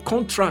put a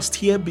contrast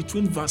here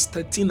between verse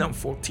 13 and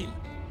 14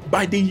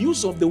 by the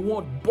use of the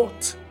word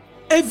but.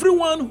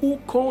 Everyone who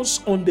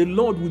calls on the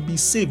Lord will be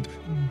saved,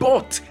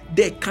 but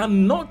they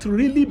cannot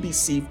really be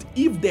saved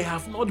if they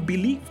have not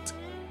believed.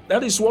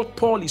 That is what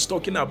Paul is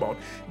talking about.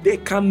 They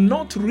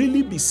cannot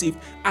really be saved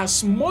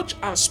as much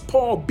as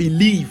Paul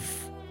believed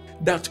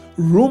that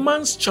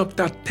Romans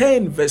chapter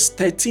 10 verse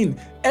 13,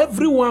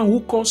 everyone who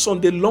calls on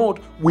the Lord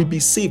will be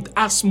saved.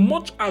 As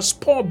much as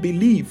Paul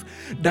believed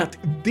that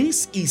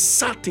this is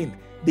certain,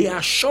 the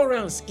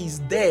assurance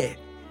is there,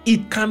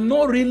 it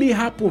cannot really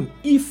happen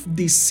if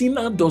the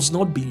sinner does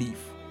not believe.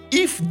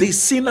 If the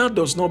sinner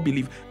does not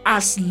believe,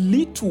 as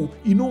little,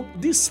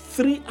 these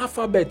three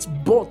alphabets,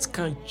 but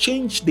can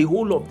change the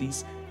whole of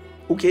this.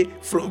 Okay,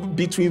 from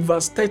between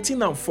verse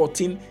 13 and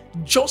 14,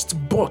 just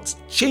but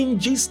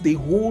changes the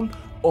whole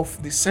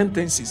of the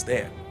sentences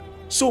there.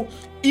 So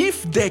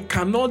if they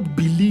cannot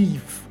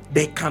believe,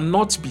 they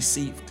cannot be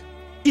saved.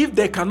 If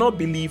they cannot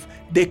believe,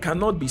 they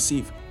cannot be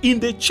saved. In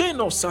the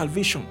chain of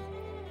salvation,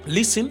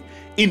 listen,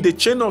 in the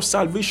chain of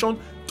salvation,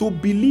 to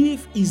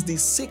believe is the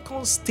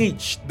second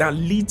stage that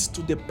leads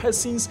to the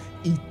person's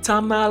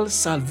eternal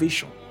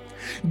salvation.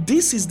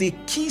 This is the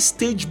key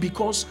stage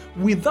because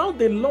without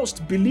the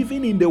lost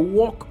believing in the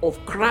work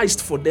of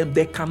Christ for them,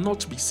 they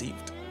cannot be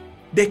saved.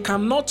 They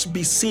cannot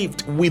be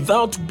saved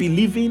without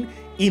believing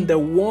in the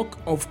work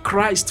of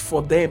Christ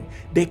for them.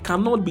 They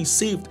cannot be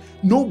saved.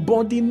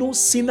 Nobody, no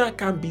sinner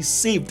can be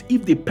saved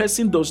if the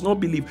person does not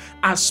believe.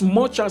 As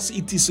much as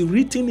it is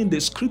written in the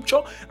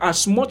scripture,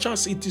 as much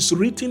as it is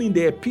written in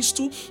the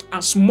epistle,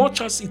 as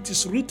much as it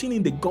is written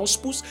in the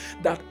gospels,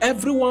 that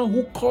everyone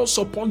who calls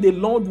upon the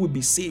Lord will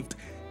be saved.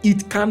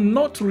 It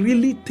cannot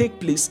really take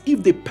place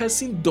if the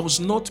person does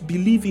not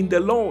believe in the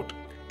Lord.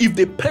 If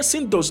the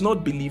person does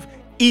not believe,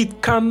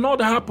 it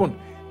cannot happen.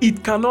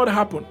 It cannot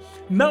happen.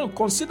 Now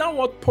consider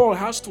what Paul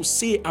has to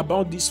say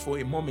about this for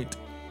a moment.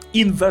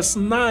 In verse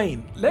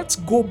 9, let's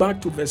go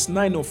back to verse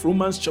 9 of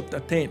Romans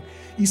chapter 10.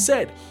 He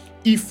said,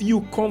 if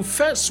you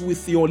confess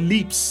with your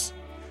lips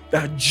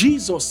that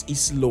Jesus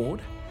is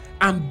Lord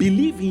and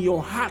believe in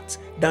your heart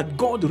that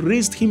God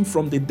raised him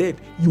from the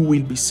dead, you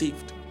will be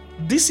saved.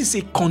 This is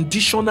a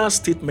conditional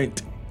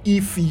statement.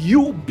 If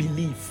you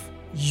believe,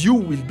 you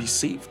will be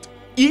saved.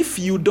 If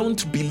you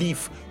don't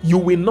believe, you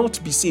will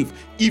not be saved.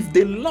 If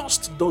the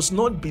lost does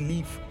not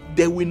believe,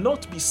 they will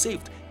not be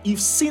saved. If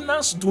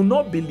sinners do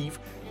not believe,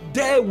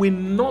 they will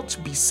not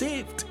be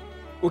saved.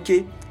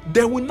 Okay?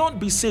 They will not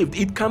be saved.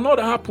 It cannot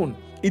happen.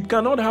 It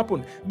cannot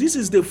happen. This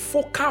is the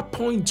focal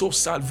point of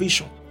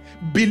salvation.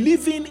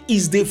 Believing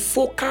is the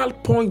focal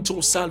point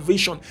of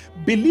salvation.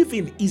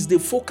 Believing is the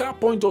focal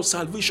point of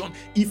salvation.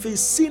 If a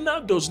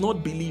sinner does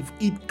not believe,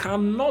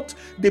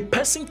 the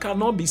person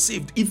cannot be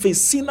saved. If a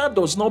sinner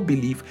does not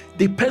believe,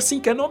 the person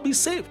cannot be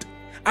saved.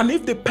 And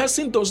if the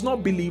person does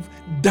not believe,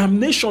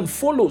 damnation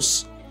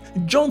follows.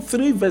 John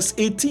 3 verse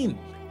 18.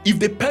 If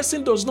the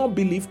person does not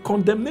believe,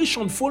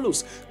 condemnation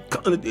follows.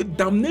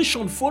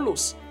 Damnation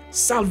follows.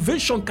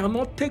 Salvation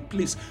cannot take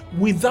place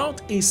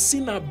without a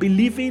sinner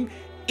believing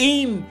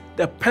in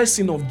the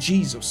person of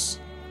Jesus.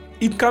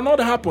 It cannot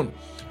happen.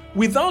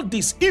 Without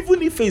this,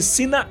 even if a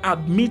sinner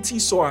admits he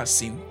saw a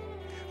sin,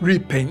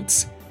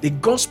 repents, the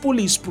gospel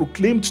is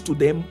proclaimed to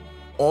them,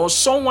 or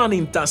someone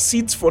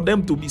intercedes for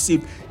them to be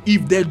saved.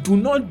 If they do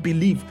not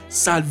believe,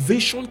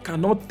 salvation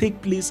cannot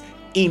take place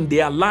in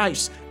their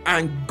lives,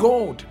 and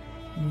God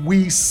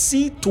will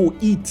see to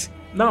it.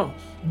 Now,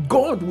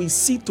 God will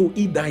see to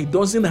it that it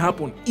doesn't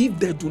happen if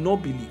they do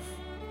not believe.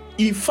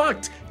 In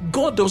fact,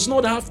 God does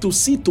not have to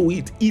see to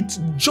it. It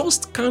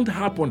just can't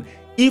happen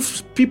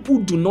if people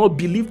do not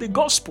believe the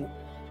gospel.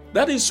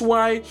 That is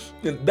why,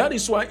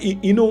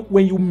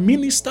 when you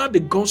minister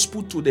the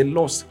gospel to the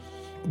lost,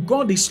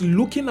 God is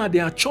looking at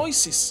their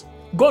choices.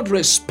 God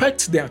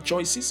respects their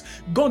choices.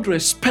 God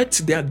respects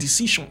their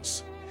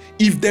decisions.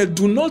 If they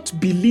do not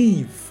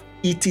believe,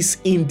 it is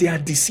in their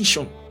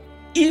decision.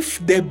 If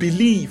they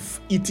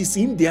believe, it is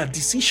in their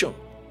decision.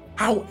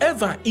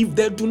 However, if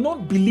they do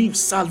not believe,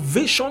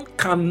 salvation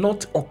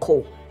cannot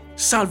occur.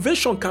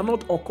 Salvation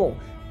cannot occur.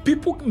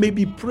 People may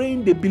be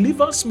praying, the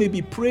believers may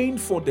be praying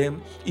for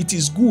them, it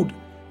is good.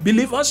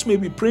 Believers may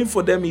be praying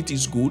for them, it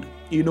is good.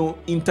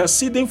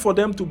 Interceding for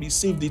them to be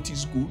saved, it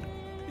is good.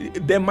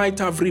 They might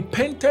have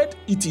repented,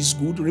 it is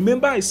good.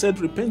 Remember, I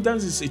said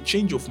repentance is a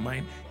change of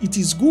mind. It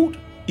is good.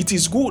 It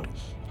is good.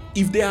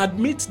 If they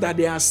admit that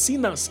they are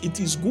sinners,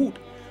 it is good.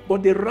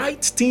 But the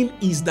right thing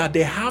is that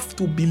they have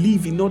to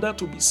believe in order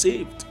to be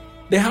saved.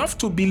 They have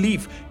to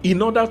believe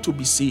in order to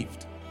be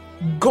saved.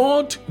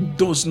 God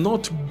does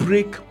not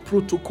break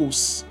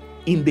protocols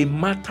in the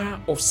matter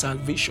of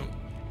salvation.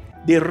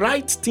 The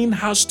right thing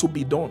has to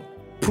be done.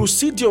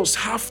 Procedures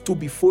have to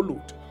be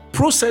followed.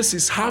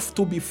 Processes have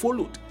to be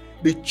followed.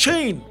 The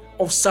chain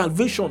of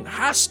salvation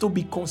has to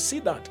be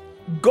considered.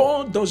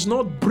 God does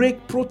not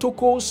break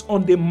protocols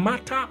on the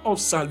matter of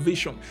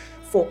salvation.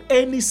 For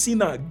any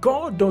sinner,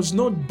 God does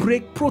not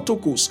break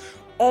protocols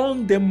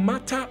on the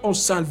matter of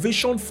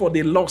salvation for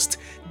the lost.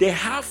 They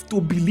have to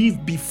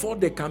believe before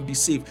they can be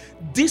saved.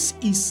 This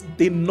is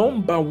the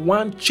number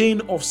one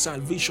chain of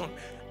salvation,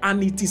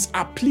 and it is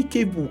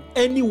applicable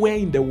anywhere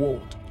in the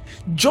world.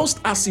 Just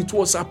as it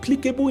was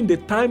applicable in the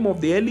time of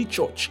the early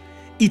church,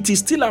 it is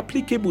still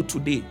applicable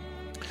today.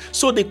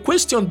 So the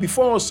question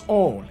before us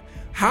all,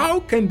 how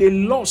can the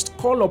lost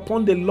call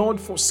upon the Lord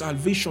for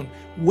salvation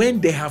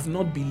when they have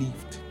not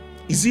believed?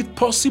 Is it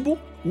possible?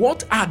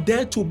 What are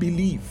there to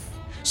believe?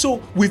 So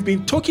we've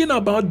been talking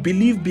about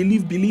believe,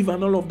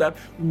 and all of that.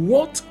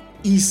 What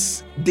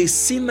is the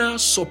sinner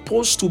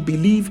supposed to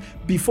believe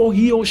before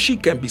he or she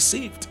can be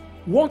saved?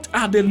 What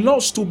are the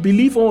laws to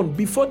believe on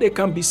before they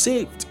can be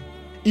saved?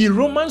 In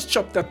Romans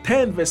chapter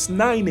 10 verse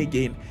 9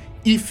 again,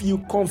 if you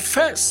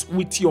confess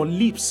with your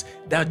lips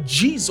that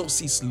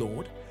Jesus is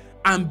Lord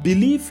and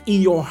believe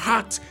in your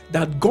heart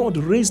that God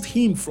raised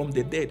him from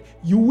the dead,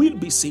 you will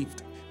be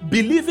saved.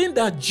 Believing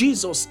that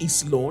Jesus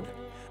is Lord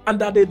and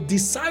that the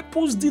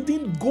disciples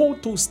didn't go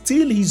to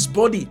steal his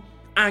body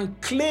and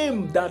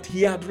claim that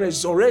he had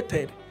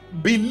resurrected,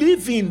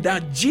 believing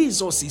that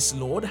Jesus is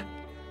Lord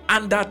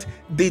and that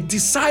the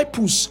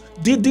disciples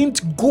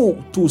didn't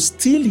go to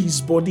steal his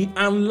body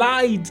and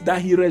lied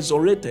that he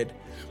resurrected,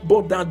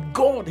 but that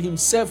God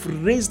himself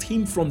raised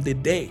him from the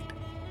dead.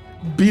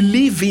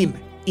 Believing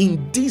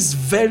in this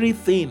very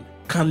thing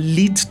can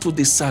lead to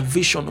the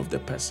salvation of the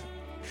person.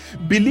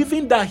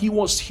 Believing that he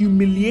was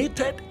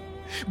humiliated,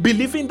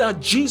 believing that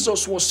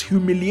Jesus was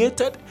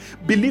humiliated,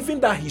 believing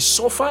that he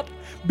suffered,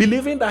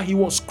 believing that he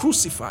was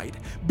crucified,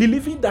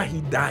 believing that he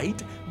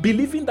died,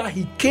 believing that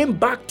he came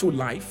back to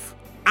life,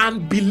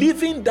 and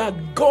believing that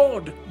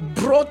God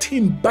brought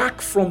him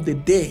back from the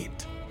dead,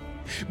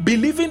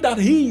 believing that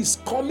he is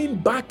coming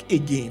back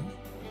again,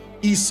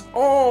 is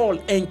all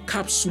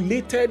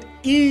encapsulated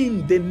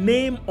in the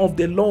name of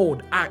the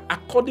Lord,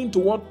 according to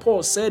what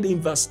Paul said in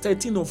verse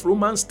 13 of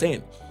Romans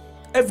 10.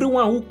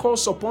 Everyone who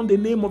calls upon the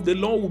name of the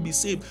Lord will be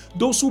saved.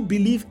 Those who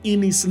believe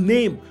in his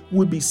name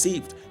will be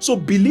saved. So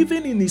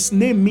believing in his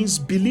name means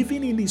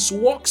believing in his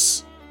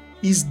works,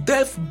 his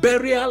death,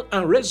 burial,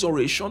 and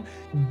resurrection.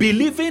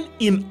 Believing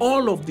in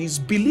all of this,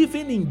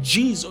 believing in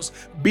Jesus,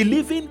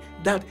 believing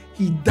that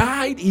he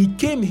died, he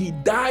came, he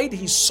died,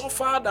 he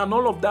suffered, and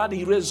all of that,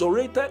 he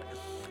resurrected,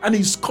 and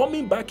he's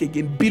coming back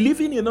again.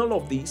 Believing in all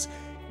of this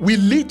will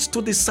lead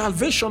to the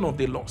salvation of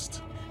the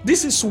lost.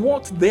 This is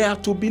what they are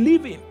to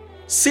believe in.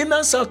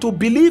 Sinners are to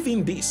believe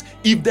in this.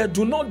 If they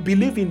do not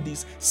believe in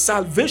this,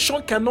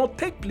 salvation cannot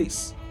take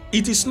place.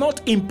 It is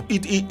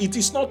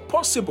not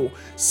possible.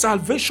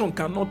 Salvation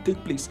cannot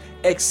take place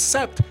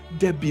except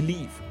they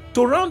believe.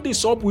 To round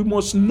this up, we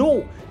must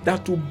know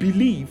that to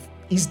believe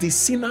is the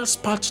sinner's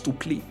part to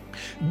play.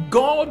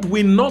 God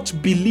will not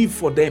believe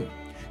for them.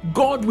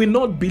 God will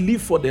not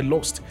believe for the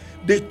lost.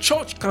 The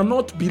church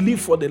cannot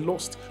believe for the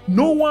lost.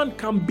 No one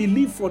can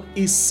believe for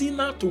a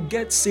sinner to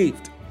get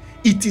saved.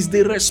 It is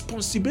the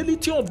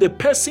responsibility of the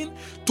person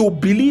to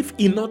believe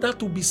in order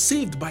to be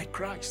saved by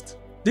Christ.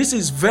 This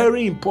is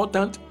very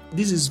important.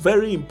 This is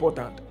very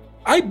important.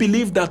 I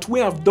believe that we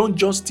have done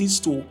justice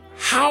to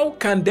how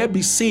can they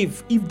be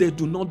saved if they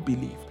do not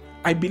believe.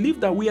 I believe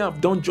that we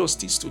have done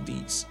justice to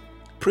this.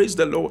 Praise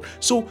the Lord.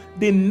 So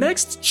the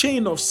next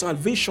chain of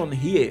salvation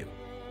here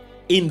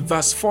in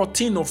verse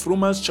 14 of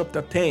Romans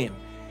chapter 10,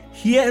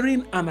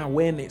 hearing and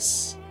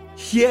awareness.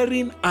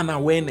 Hearing and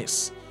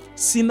awareness.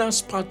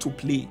 Sinners' part to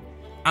play,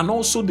 and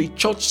also the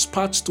church's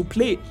part to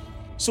play.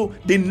 So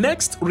the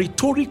next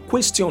rhetoric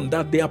question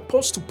that the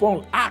Apostle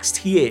Paul asked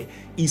here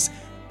is,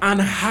 and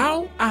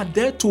how are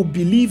they to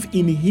believe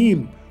in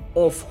him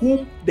of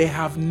whom they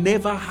have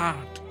never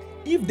heard?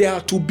 If they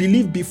are to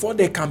believe before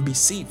they can be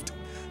saved,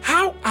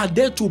 how are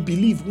they to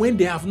believe when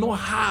they have not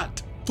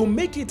heard? To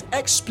make it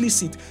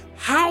explicit,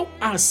 how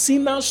are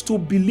sinners to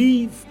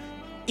believe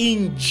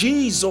in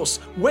Jesus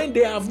when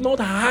they have not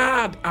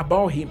heard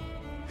about him?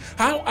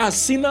 How are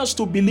sinners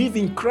to believe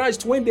in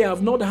Christ when they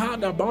have not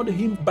heard about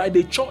him by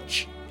the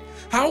church?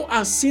 How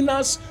are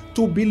sinners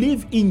to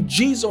believe in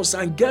Jesus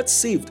and get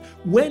saved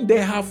when they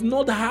have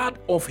not heard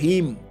of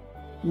him?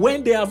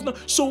 when they have not.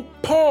 So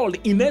Paul,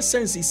 in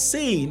essence, is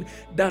saying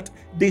that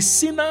the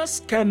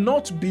sinners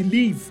cannot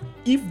believe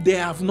if they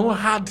have not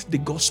heard the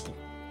gospel.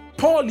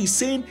 Paul is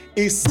saying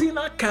a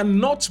sinner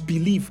cannot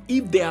believe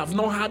if they have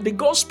not heard the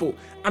gospel.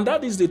 And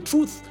that is the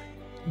truth.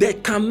 They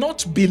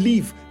cannot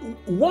believe.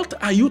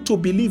 What are you to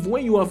believe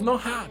when you have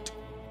not heard?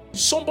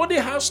 Somebody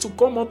has to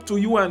come up to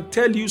you and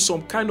tell you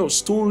some kind of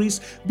stories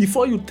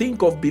before you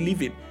think of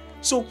believing.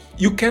 So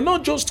you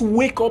cannot just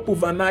wake up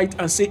overnight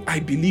and say, I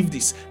believe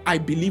this, I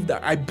believe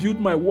that, I build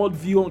my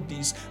worldview on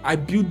this, I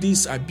build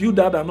this, I build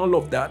that, and all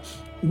of that,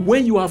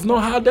 when you have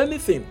not heard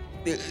anything.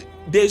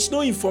 There is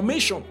no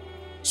information.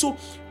 So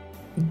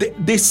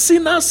the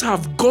sinners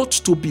have got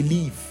to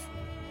believe.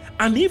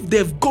 And if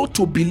they've got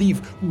to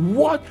believe,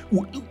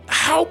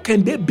 how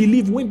can they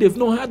believe when they've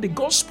not heard the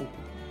gospel?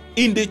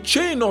 In the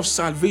chain of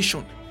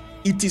salvation,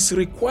 it is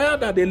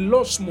required that the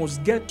lost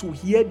must get to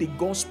hear the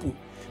gospel,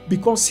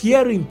 because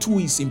hearing too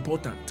is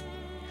important.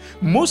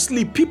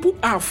 Mostly people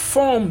are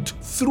formed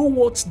through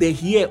what they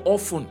hear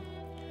often.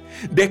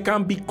 They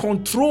can be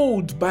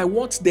controlled by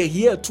what they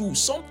hear too.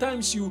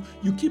 Sometimes you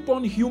keep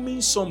on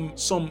humming some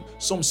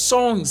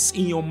songs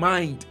in your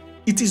mind.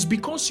 It is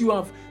because you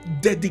have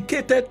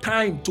dedicated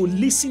time to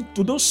listen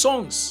to those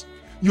songs.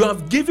 You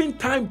have given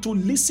time to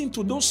listen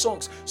to those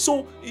songs.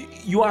 So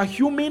you are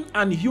humming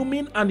and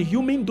humming and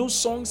humming those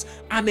songs,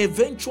 and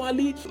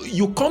eventually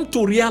you come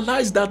to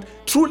realize that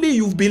truly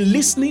you've been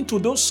listening to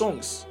those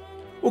songs.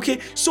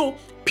 Okay, so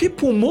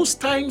people most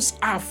times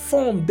are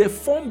formed. They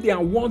form their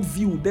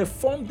worldview. They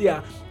form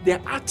their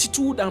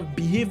attitude and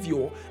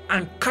behavior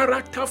and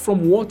character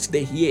from what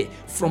they hear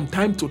from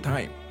time to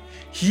time.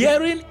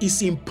 Hearing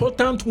is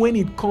important when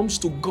it comes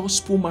to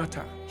gospel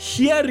matter.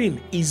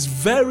 Hearing is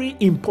very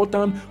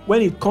important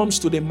when it comes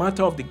to the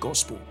matter of the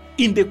gospel.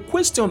 In the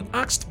question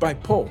asked by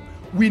Paul,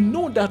 we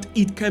know that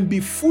it can be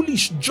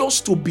foolish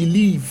just to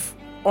believe,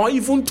 or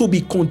even to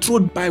be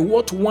controlled by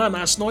what one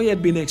has not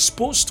yet been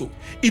exposed to.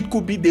 It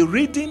could be the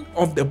reading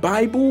of the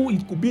Bible,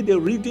 it could be the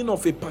reading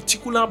of a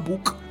particular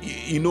book,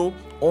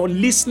 or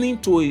listening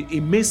to a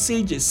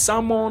message, a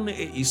sermon,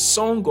 a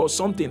song or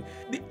something.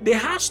 There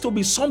has to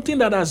be something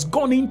that has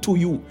gone into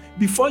you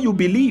before you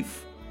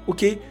believe.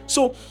 Okay,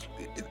 so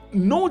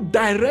no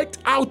direct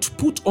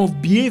output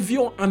of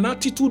behavior and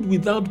attitude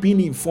without being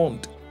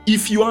informed.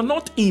 If you are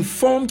not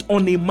informed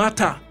on a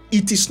matter,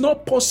 it is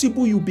not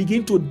possible you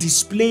begin to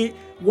display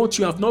what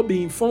you have not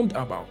been informed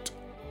about.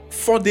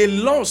 For the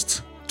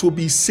lost to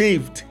be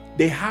saved,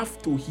 they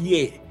have to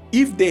hear.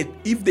 If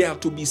they are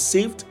to be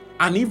saved,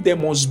 and if they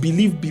must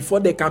believe before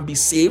they can be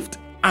saved,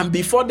 and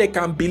before they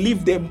can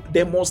believe,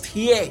 they must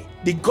hear.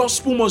 The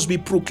gospel must be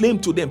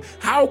proclaimed to them.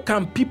 How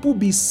can people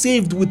be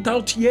saved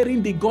without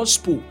hearing the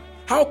gospel?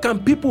 How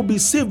can people be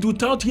saved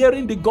without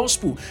hearing the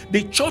gospel?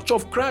 The Church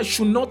of Christ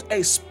should not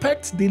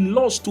expect the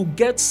lost to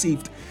get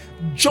saved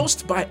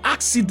just by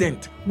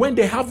accident when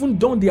they haven't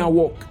done their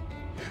work.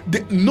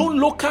 No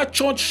local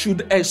church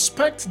should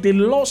expect the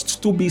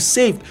lost to be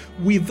saved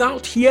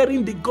without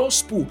hearing the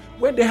gospel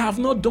when they have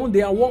not done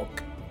their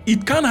work.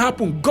 It can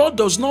happen. God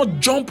does not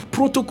jump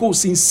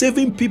protocols in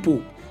saving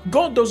people.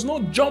 God does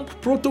not jump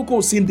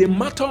protocols in the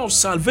matter of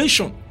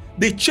salvation.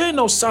 The chain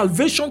of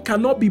salvation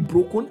cannot be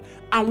broken,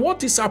 and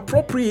what is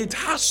appropriate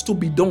has to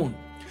be done.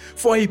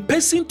 For a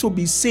person to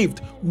be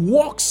saved,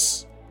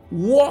 works,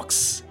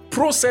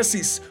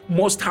 processes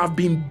must have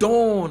been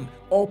done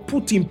or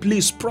put in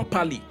place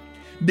properly.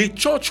 The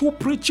church who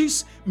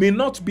preaches may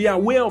not be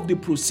aware of the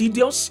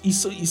procedures.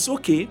 It's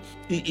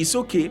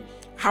okay.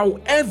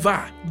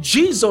 However,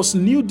 Jesus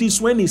knew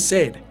this when he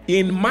said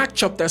in Mark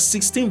chapter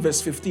 16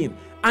 verse 15,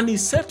 and he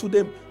said to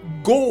them,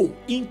 go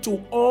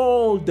into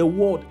all the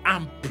world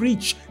and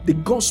preach the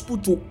gospel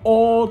to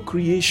all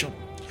creation.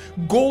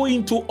 Go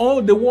into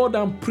all the world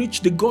and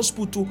preach the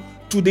gospel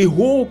to the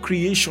whole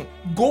creation.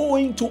 Go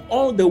into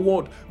all the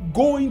world.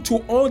 Go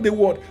into all the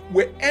world.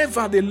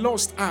 Wherever the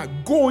lost are,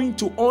 go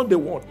into all the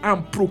world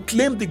and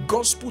proclaim the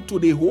gospel to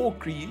the whole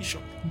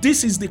creation.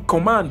 This is the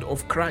command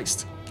of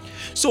Christ.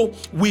 So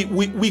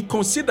we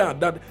consider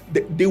that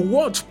the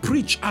word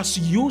preach as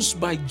used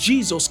by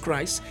Jesus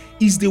Christ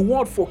is the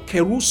word for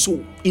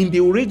keruso in the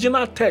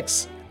original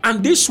text.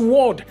 And this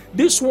word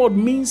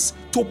means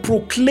to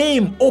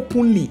proclaim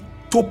openly,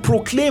 to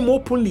proclaim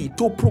openly,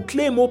 to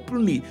proclaim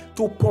openly,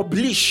 to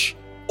publish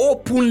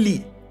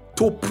openly,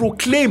 to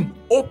proclaim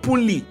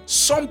openly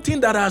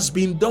something that has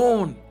been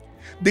done.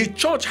 The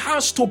church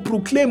has to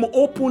proclaim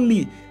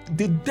openly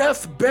the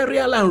death,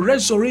 burial, and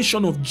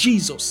resurrection of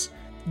Jesus.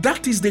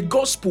 That is the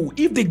gospel.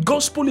 If the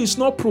gospel is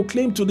not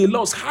proclaimed to the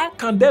lost, how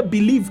can they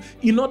believe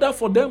in order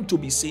for them to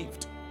be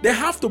saved? They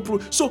have to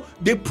so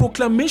the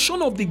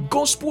proclamation of the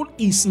gospel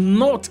is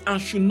not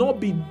and should not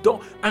be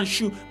done and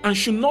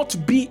should not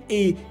be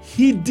a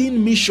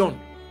hidden mission.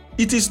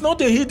 It is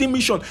not a hidden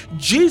mission.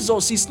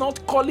 Jesus is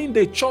not calling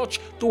the church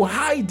to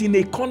hide in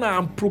a corner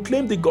and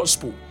proclaim the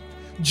gospel.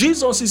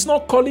 Jesus is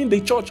not calling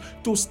the church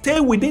to stay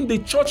within the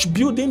church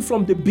building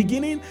from the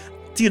beginning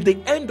till the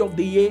end of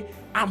the year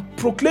and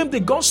proclaim the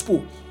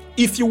gospel.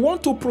 If you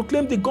want to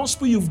proclaim the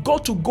gospel, you've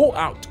got to go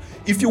out.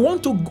 If you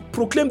want to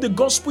proclaim the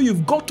gospel,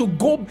 you've got to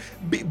go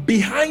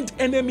behind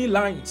enemy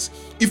lines.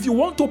 If you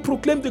want to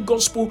proclaim the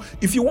gospel,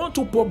 if you want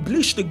to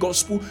publish the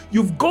gospel,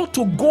 you've got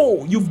to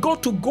go. You've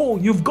got to go.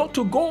 You've got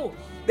to go.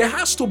 There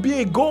has to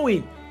be a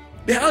going.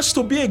 There has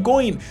to be a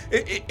going.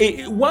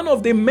 One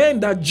of the men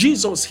that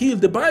Jesus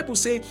healed, the Bible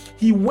says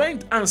he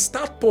went and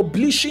started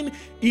publishing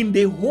in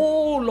the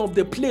whole of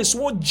the place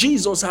what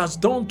Jesus has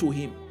done to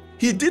him.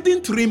 He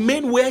didn't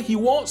remain where he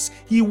was.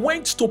 He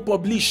went to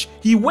publish.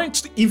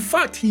 In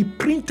fact, he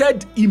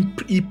printed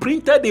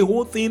the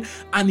whole thing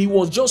and he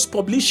was just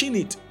publishing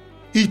it.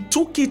 He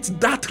took it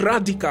that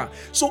radical.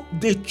 So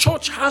the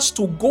church has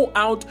to go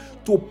out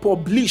to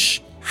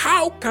publish.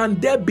 How can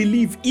they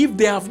believe if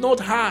they have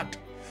not heard?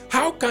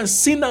 How can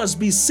sinners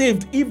be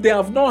saved if they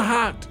have not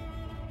heard?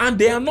 And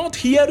they are not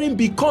hearing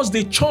because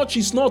the church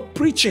is not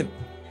preaching.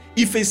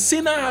 If a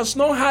sinner has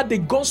not heard the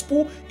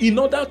gospel in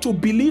order to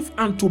believe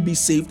and to be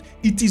saved,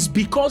 it is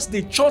because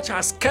the church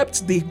has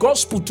kept the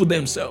gospel to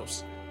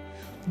themselves.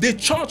 The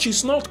church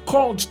is not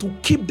called to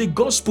keep the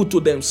gospel to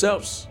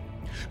themselves.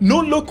 No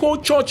local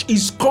church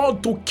is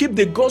called to keep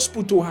the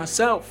gospel to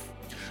herself.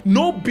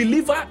 No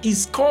believer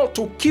is called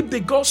to keep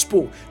the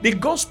gospel. The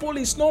gospel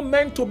is not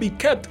meant to be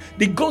kept.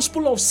 The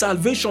gospel of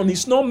salvation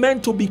is not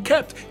meant to be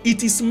kept.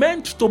 It is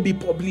meant to be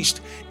published.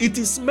 It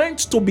is meant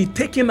to be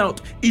taken out.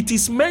 It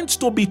is meant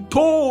to be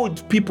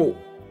told people.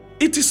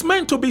 It is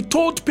meant to be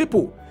told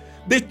people.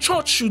 The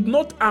church should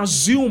not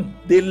assume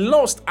the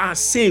lost are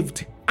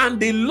saved, and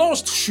the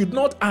lost should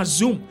not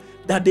assume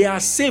that they are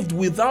saved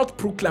without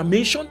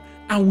proclamation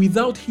and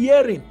without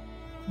hearing.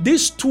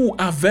 These two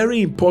are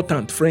very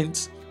important,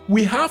 friends.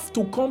 We have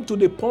to come to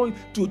the point,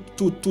 to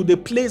the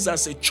place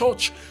as a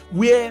church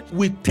where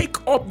we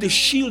take up the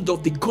shield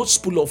of the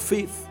gospel of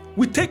faith.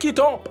 We take it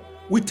up.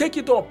 We take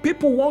it up.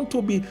 People want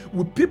to be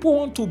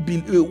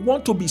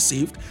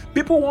saved.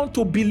 People want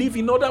to believe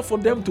in order for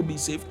them to be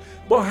saved.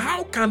 But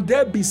how can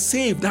they be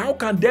saved? How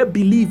can they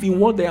believe in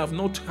what they have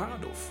not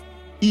heard of?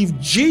 If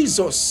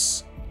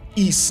Jesus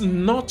is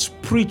not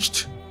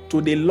preached to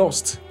the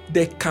lost,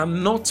 they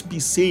cannot be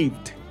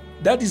saved.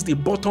 That is the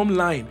bottom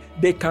line.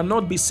 They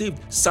cannot be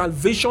saved.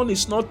 Salvation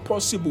is not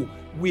possible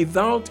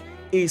without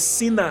a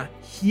sinner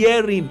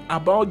hearing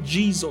about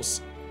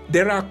Jesus.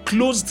 There are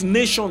closed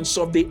nations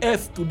of the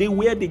earth today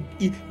where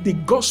the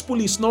gospel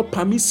is not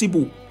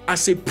permissible.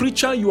 As a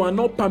preacher, you are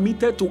not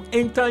permitted to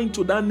enter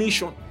into that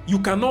nation. You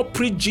cannot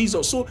preach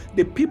Jesus. So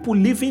the people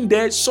living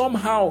there,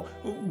 somehow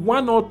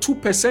 1 or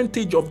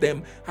 2% of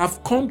them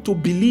have come to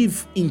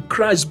believe in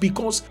Christ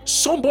because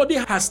somebody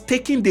has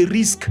taken the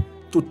risk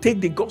to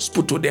take the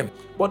gospel to them.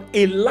 But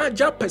a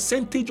larger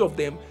percentage of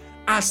them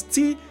are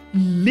still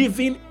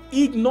living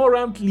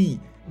ignorantly.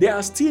 They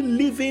are still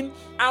living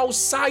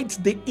outside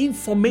the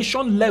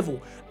information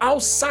level,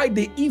 outside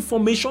the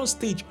information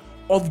stage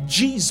of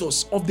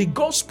Jesus, of the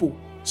gospel.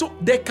 So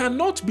they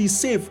cannot be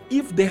saved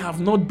if they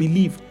have not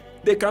believed.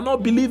 They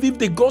cannot believe if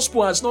the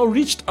gospel has not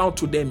reached out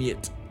to them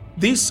yet.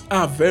 These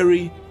are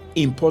very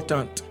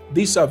important.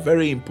 These are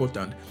very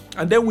important.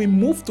 And then we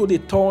move to the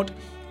third,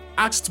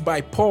 asked by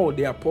Paul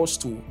the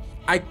apostle.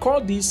 I call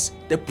this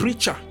the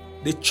preacher,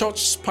 the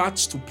church's part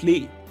to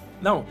play.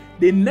 Now,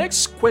 the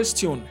next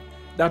question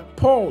that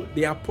Paul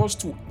the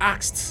apostle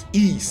asked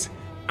is,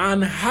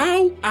 and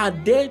how are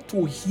they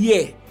to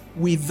hear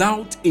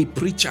without a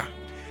preacher?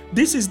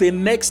 This is the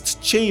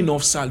next chain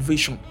of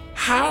salvation.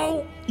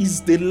 How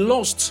is the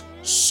lost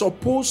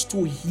supposed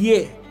to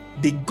hear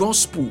the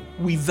gospel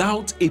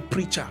without a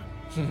preacher?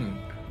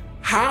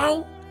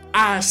 How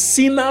are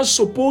sinners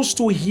supposed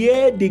to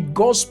hear the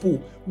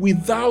gospel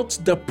without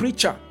the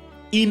preacher?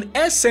 In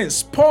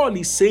essence, Paul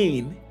is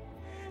saying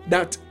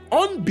that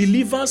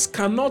unbelievers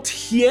cannot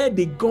hear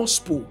the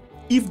gospel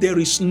if there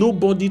is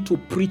nobody to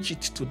preach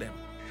it to them.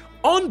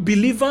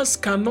 Unbelievers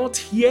cannot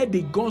hear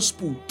the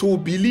gospel to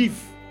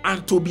believe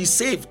and to be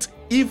saved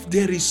if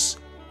there is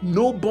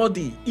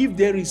nobody, if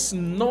there is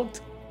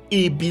not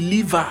a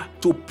believer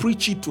to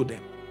preach it to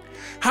them.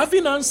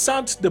 Having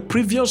answered the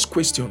previous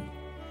question,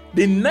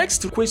 the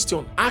next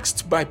question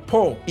asked by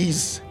Paul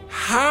is,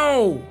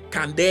 how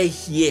can they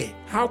hear?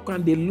 How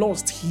can the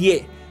lost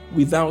hear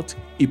without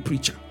a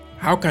preacher?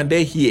 How can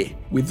they hear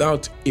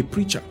without a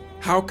preacher?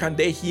 How can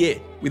they hear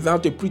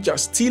without a preacher?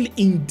 Still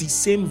in the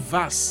same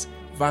verse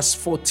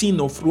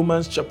 14 of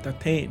Romans chapter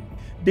 10.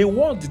 The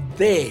word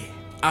there,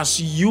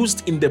 as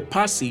used in the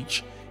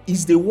passage,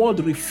 is the word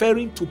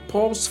referring to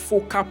Paul's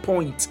focal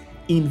point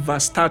in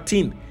verse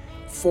 13.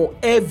 For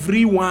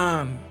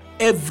everyone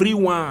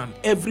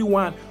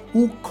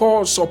who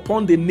calls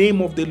upon the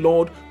name of the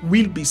Lord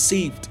will be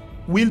saved.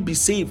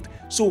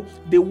 So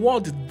the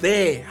word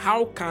there,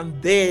 how can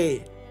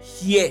they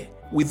hear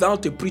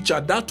without a preacher?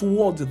 That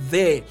word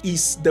there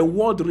is the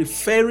word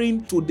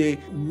referring to the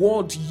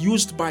word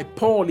used by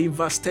Paul in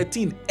verse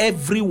 13.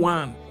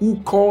 Everyone who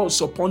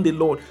calls upon the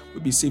Lord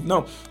will be saved.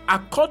 Now,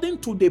 according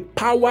to the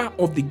power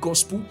of the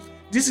gospel,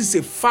 this is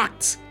a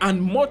fact,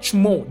 and much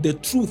more the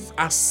truth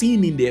are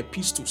seen in the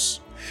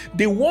epistles.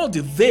 The word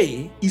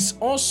 "they" is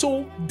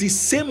also the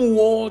same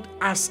word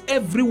as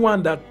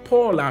everyone that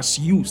Paul has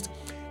used.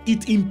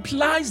 It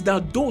implies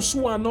that those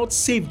who are not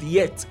saved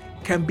yet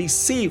can be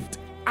saved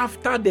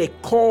after they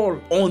call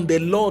on the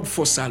Lord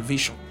for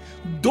salvation.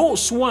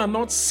 Those who are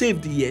not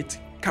saved yet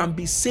can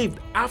be saved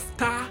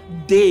after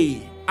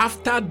they,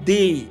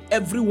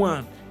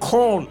 everyone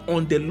call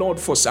on the Lord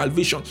for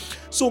salvation.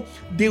 So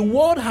the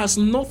word has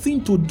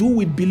nothing to do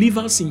with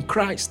believers in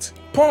Christ.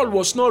 Paul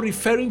was not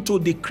referring to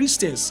the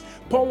Christians.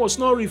 Paul was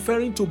not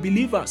referring to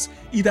believers.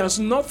 It has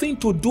nothing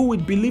to do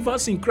with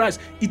believers in Christ.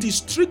 It is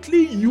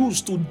strictly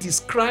used to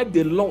describe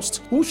the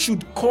lost who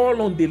should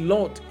call on the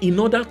Lord in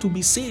order to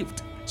be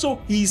saved. So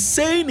he's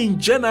saying in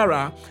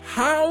general,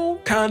 how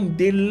can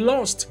the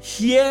lost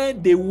hear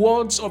the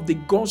words of the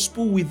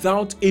gospel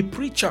without a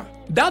preacher?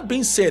 That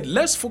being said,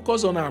 let's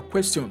focus on our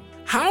question.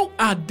 How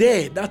are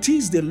they, that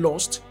is the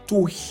lost,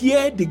 to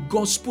hear the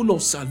gospel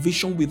of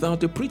salvation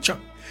without a preacher?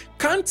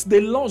 Can't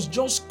the lost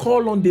just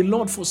call on the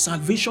Lord for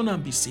salvation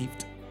and be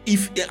saved?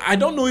 I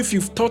don't know if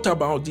you've thought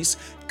about this.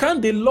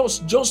 Can the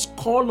lost just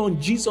call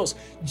on Jesus?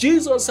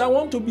 Jesus, I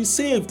want to be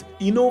saved,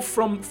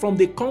 from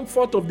the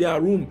comfort of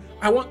their room.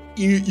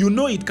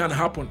 It can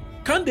happen.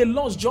 Can the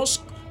lost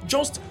just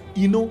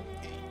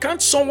can't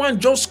someone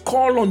just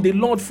call on the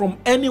Lord from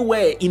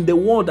anywhere in the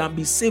world and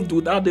be saved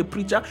without a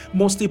preacher?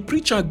 Must a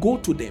preacher go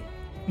to them?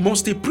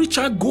 Must a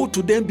preacher go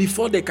to them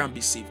before they can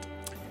be saved?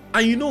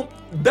 And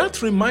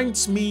that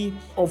reminds me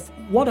of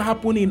what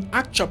happened in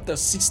Acts chapter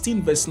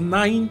 16 verse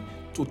 9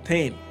 to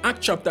 10.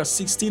 Acts chapter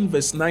 16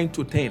 verse 9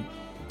 to 10.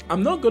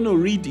 I'm not going to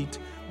read it,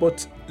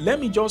 but let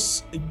me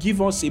just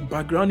give us a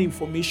background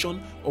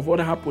information of what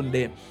happened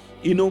there.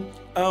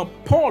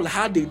 Paul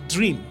had a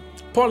dream.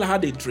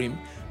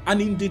 And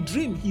in the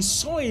dream, he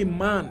saw a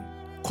man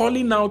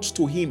calling out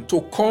to him to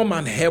come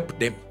and help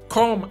them.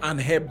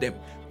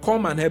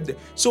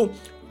 So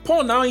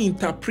Paul now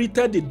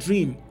interpreted the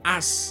dream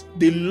as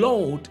the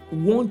Lord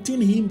wanting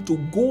him to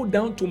go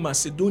down to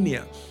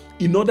Macedonia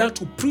in order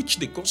to preach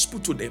the gospel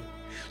to them.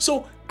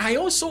 So I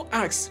also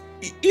asked,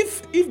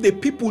 if the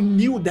people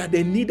knew that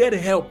they needed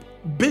help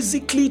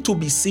basically to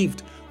be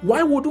saved,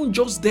 why wouldn't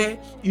just they,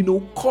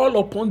 call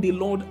upon the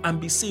Lord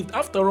and be saved?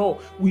 After all,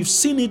 we've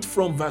seen it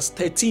from verse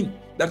 13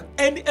 that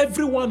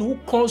everyone who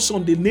calls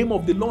on the name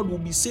of the Lord will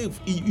be saved.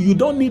 You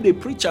don't need a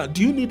preacher.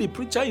 Do you need a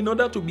preacher in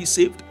order to be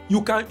saved?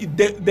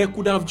 They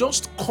could have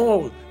just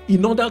called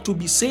in order to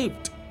be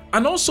saved.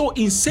 And also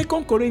in 2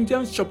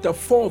 Corinthians chapter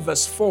 4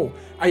 verse 4,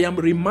 I am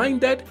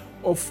reminded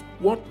of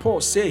what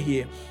Paul said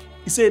here.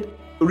 He said,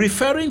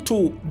 referring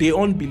to the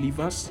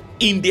unbelievers,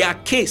 in their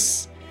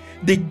case,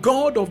 the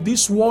God of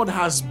this world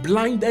has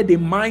blinded the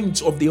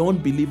minds of the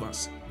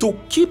unbelievers to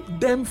keep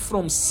them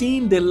from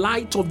seeing the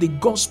light of the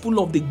gospel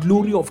of the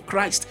glory of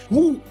Christ,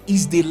 who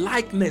is the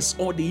likeness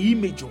or the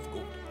image of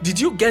God. Did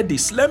you get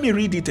this? Let me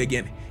read it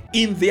again.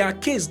 In their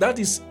case, that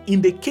is,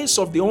 in the case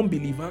of the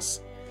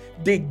unbelievers,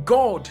 the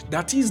God,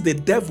 that is the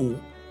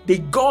devil, the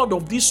God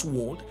of this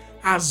world,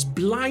 has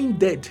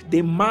blinded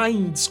the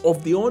minds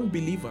of the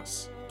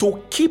unbelievers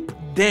to keep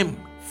them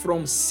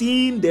from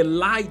seeing the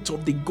light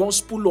of the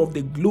gospel of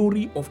the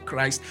glory of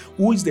Christ,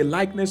 who is the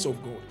likeness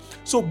of God.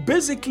 So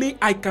basically,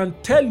 I can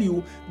tell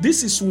you,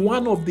 this is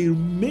one of the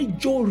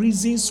major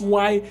reasons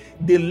why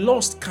the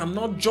lost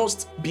cannot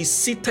just be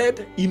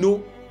seated,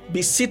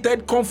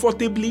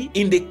 comfortably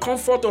in the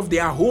comfort of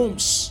their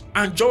homes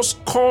and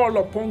just call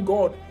upon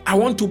God. I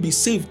want to be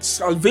saved.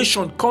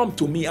 Salvation, come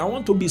to me. I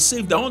want to be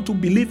saved. I want to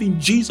believe in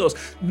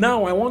Jesus.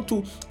 Now I want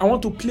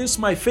to place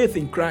my faith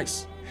in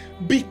Christ.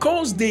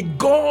 Because the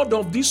God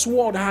of this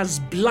world has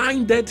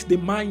blinded the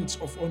minds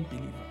of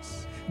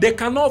unbelievers. They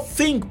cannot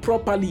think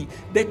properly.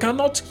 They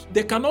cannot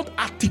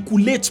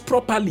articulate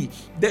properly.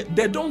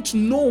 They don't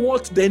know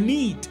what they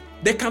need.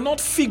 They cannot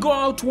figure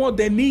out what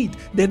they need.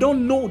 They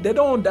don't know. They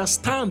don't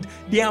understand.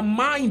 Their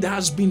mind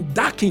has been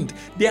darkened.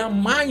 Their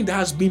mind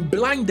has been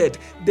blinded.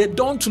 They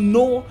don't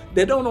know.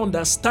 They don't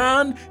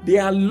understand. They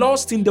are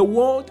lost in the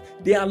world.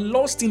 They are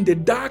lost in the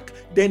dark.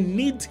 They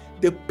need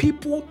the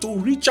people to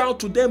reach out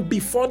to them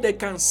before they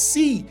can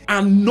see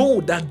and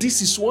know that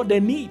this is what they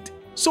need.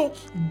 So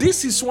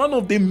this is one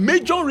of the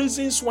major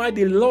reasons why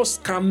the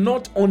lost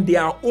cannot on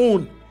their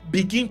own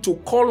begin to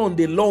call on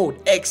the Lord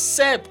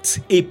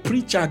except a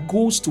preacher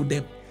goes to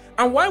them.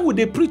 And why would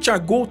a preacher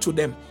go to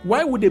them?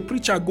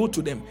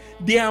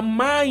 Their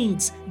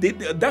minds,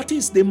 that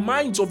is the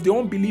minds of the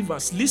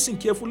unbelievers, listen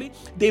carefully,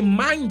 the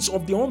minds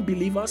of the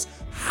unbelievers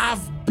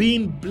have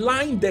been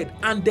blinded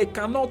and they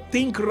cannot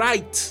think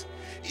right.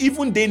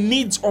 Even the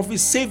needs of a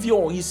savior,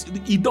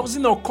 it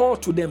doesn't occur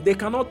to them. They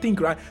cannot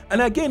think right.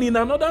 And again, in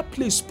another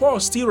place,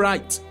 Paul still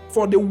writes,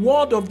 for the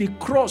word of the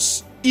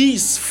cross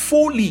is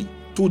fully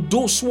to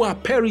those who are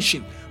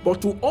perishing,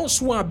 but to us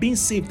who are being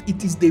saved,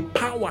 it is the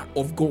power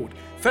of God.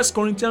 1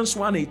 Corinthians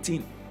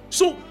 1:18.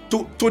 So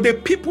to the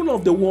people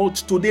of the world,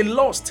 to the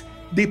lost,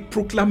 the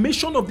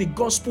proclamation of the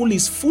gospel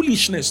is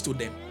foolishness to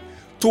them.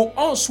 To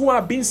us who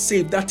are being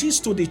saved, that is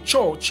to the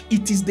church,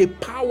 it is the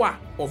power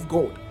of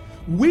God.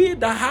 We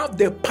that have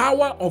the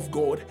power of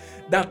God,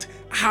 that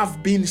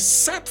have been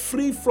set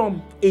free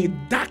from a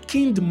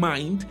darkened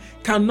mind,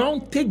 can now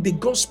take the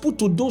gospel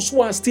to those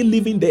who are still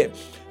living there.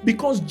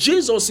 Because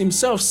Jesus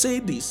himself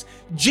said this.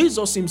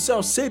 Jesus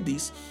himself said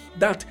this,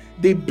 that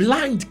the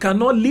blind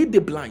cannot lead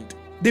the blind.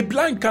 The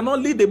blind cannot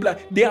lead the blind.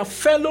 Their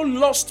fellow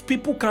lost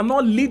people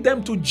cannot lead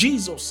them to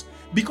Jesus,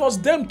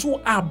 because them too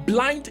are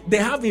blind. They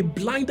have a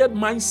blinded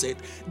mindset.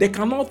 They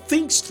cannot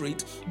think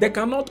straight. They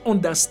cannot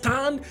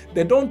understand.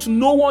 They don't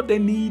know what they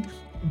need.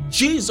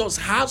 Jesus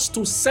has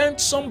to send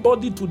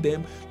somebody to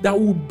them that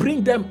will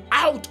bring them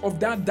out of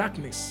that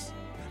darkness.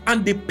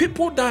 And the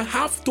people that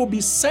have to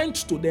be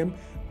sent to them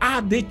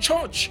are the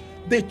church.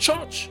 The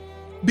church.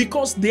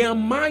 Because their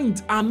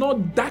minds are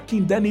not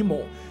darkened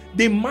anymore.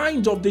 The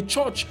mind of the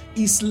church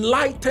is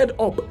lighted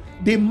up.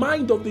 The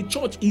mind of the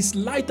church is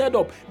lighted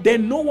up. They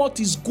know what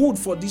is good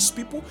for these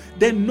people.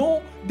 They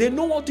know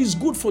what is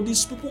good for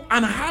these people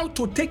and how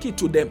to take it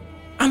to them.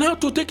 And how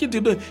to take it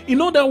to them.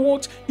 In other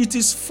words, it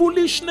is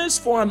foolishness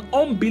for an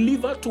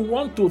unbeliever to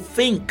want to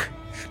think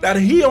that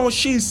he or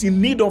she is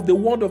in need of the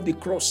word of the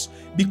cross,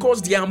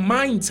 because their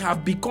minds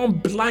have become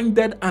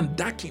blinded and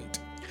darkened.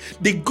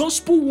 The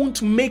gospel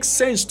won't make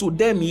sense to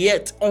them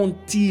yet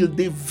until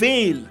the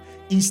veil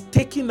is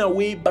taken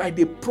away by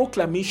the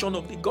proclamation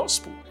of the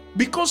gospel.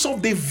 Because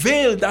of the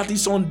veil that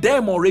is on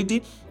them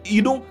already,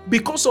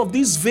 because of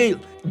this veil,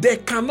 they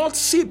cannot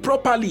see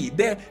properly.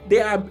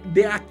 They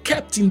are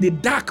kept in the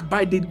dark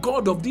by the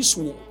god of this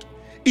world.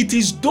 It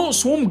is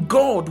those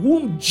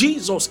whom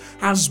Jesus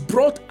has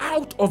brought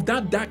out of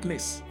that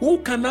darkness, who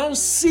can now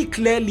see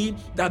clearly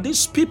that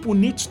these people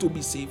need to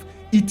be saved.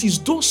 It is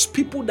those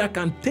people that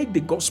can take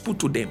the gospel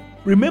to them.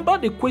 Remember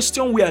the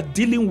question we are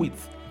dealing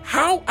with.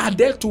 How are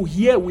they to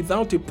hear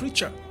without a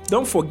preacher?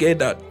 Don't forget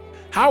that.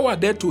 How are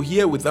they to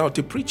hear without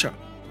a preacher?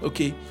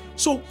 Okay,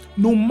 so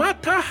no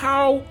matter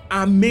how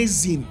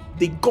amazing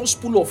the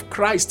gospel of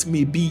Christ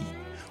may be,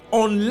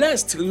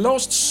 unless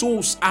lost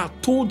souls are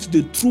told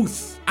the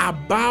truth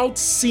about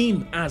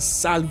sin and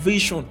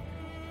salvation.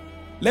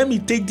 Let me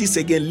take this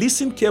again.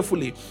 Listen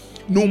carefully.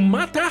 No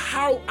matter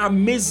how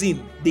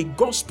amazing the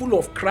gospel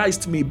of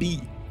Christ may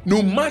be,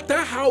 no matter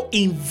how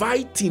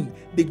inviting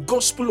the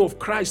gospel of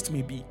Christ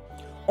may be,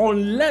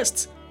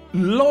 unless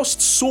lost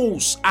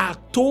souls are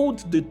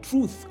told the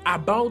truth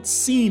about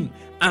sin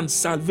and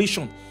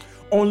salvation,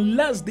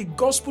 unless the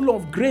gospel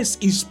of grace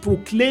is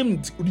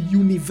proclaimed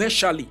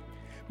universally,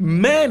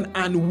 men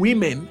and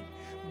women,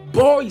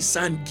 boys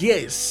and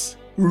girls,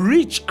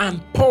 rich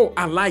and poor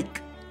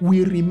alike,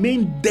 will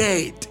remain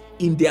dead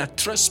in their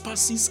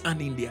trespasses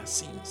and in their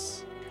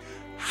sins.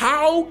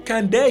 How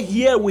can they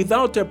hear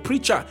without a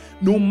preacher,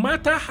 no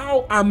matter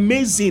how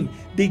amazing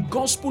the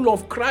gospel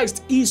of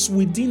Christ is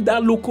within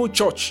that local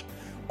church,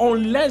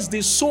 unless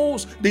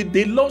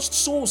the lost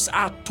souls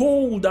are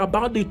told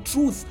about the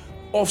truth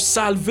of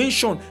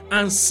salvation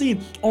and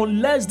sin,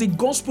 unless the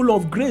gospel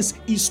of grace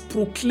is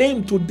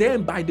proclaimed to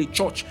them by the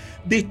church?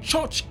 The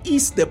church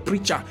is the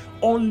preacher.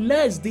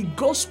 Unless the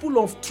gospel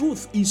of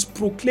truth is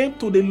proclaimed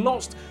to the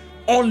lost,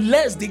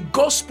 unless the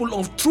gospel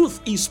of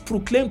truth is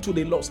proclaimed to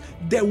the lost,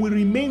 they will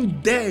remain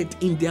dead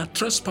in their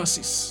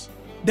trespasses.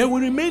 They will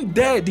remain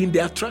dead in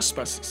their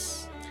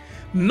trespasses.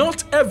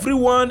 Not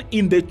everyone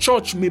in the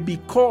church may be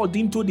called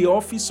into the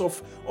office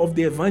of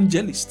the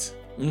evangelist.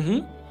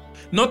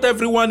 Not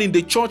everyone in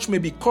the church may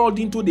be called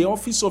into the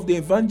office of the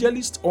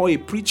evangelist or a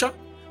preacher,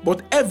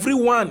 but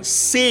everyone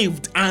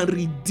saved and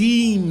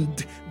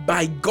redeemed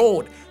by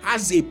God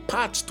has a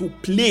part to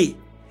play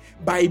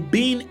by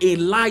being a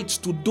light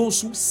to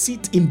those who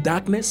sit in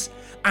darkness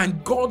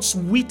and God's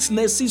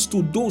witnesses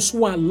to those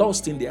who are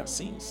lost in their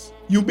sins.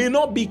 You may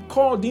not be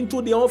called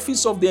into the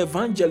office of the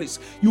evangelist.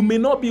 You may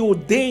not be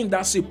ordained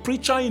as a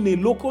preacher in a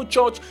local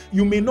church.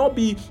 You may not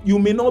be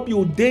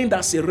ordained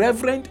as a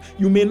reverend.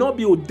 You may not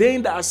be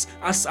ordained as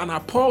an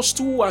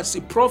apostle, as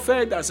a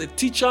prophet, as a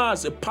teacher,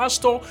 as a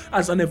pastor,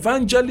 as an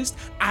evangelist.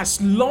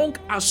 As long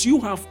as you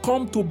have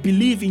come to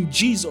believe in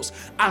Jesus,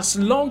 as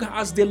long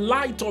as the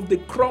light of the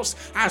cross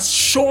has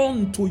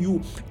shone to you,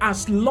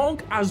 as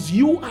long as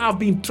you have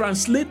been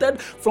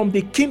translated from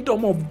the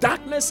kingdom of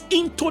darkness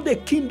into the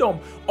kingdom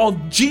of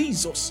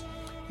Jesus,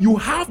 you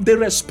have the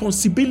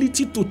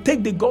responsibility to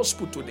take the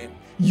gospel to them.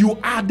 You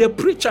are the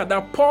preacher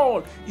that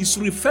Paul is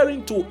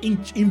referring to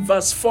in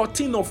verse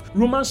 14 of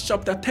Romans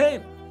chapter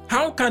 10.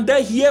 How can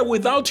they hear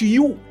without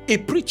you, a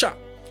preacher?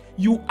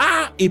 You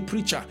are a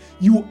preacher.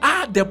 You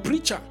are the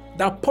preacher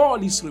that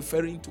Paul is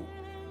referring to.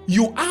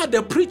 You are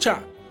the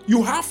preacher.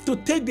 You have to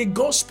take the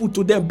gospel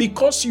to them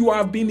because you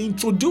have been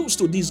introduced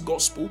to this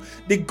gospel.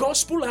 The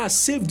gospel has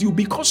saved you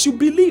because you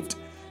believed.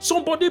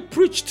 Somebody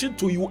preached it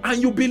to you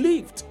and you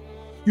believed.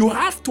 You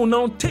have to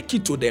now take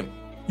it to them.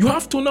 You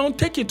have to now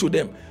take it to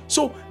them.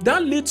 So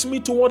that leads me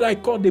to what I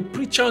call the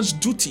preacher's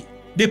duty.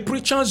 The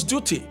preacher's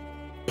duty.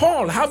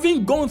 Paul,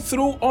 having gone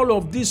through all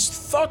of this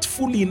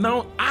thoughtfully,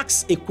 now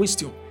asks a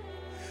question.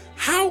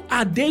 How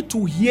are they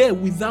to hear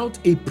without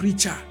a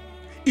preacher?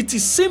 It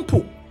is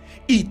simple.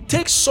 It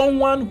takes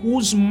someone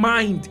whose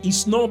mind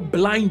is not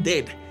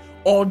blinded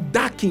or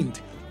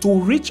darkened, to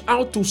reach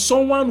out to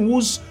someone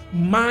whose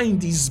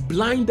mind is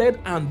blinded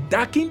and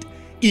darkened,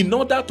 in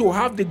order to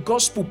have the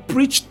gospel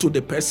preached to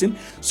the person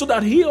so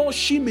that he or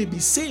she may be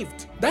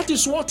saved. That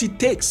is what it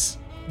takes.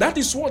 That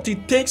is what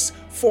it takes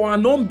for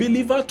an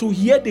unbeliever to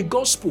hear the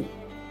gospel.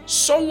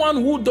 Someone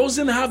who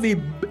doesn't have a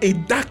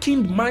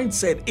darkened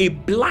mindset, a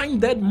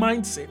blinded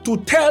mindset, to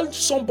tell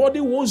somebody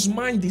whose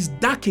mind is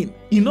darkened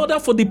in order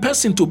for the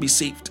person to be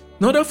saved.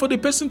 In order for the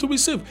person to be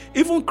saved.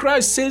 Even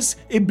Christ says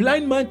a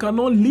blind man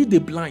cannot lead the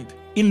blind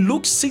in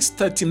Luke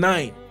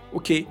 6:39.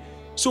 Okay,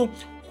 so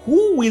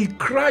who will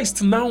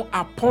Christ now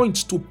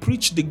appoint to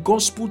preach the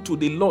gospel to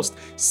the lost,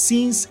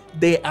 since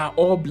they are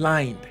all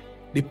blind?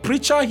 The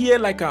preacher here,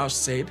 like I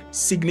said,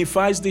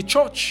 signifies the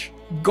church,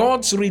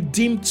 God's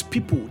redeemed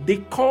people, the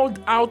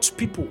called out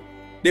people.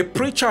 The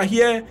preacher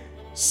here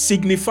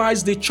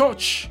signifies the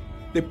church.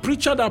 The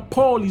preacher that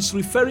Paul is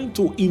referring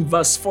to in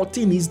verse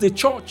 14 is the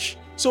church.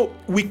 So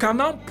we can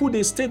now put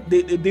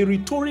the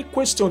rhetoric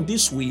question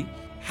this way: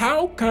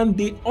 how can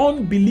the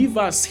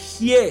unbelievers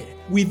hear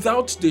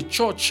without the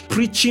church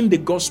preaching the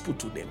gospel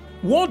to them?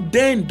 What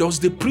then does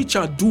the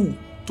preacher do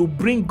to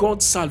bring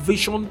God's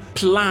salvation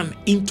plan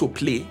into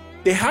play?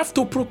 They have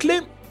to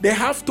proclaim, they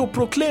have to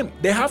proclaim,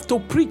 they have to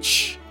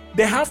preach,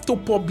 they have to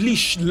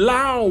publish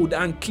loud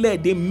and clear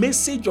the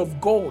message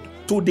of God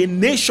to the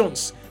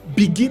nations,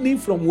 beginning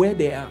from where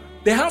they are.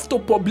 They have to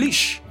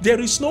publish.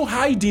 There is no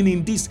hiding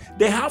in this.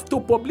 They have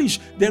to publish.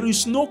 There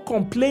is no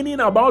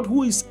complaining about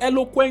who is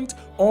eloquent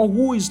or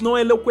who is not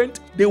eloquent.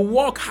 The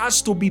work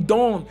has to be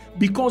done,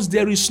 because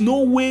there is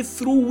no way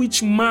through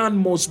which man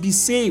must be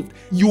saved.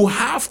 You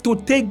have to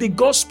take the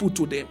gospel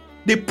to them.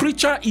 The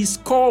preacher is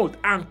called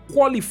and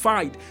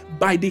qualified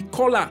by the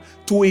caller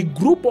to a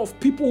group of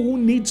people who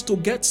need to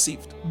get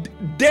saved.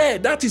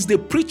 That is, the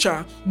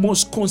preacher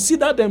must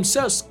consider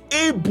themselves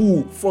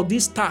able for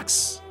this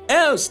task.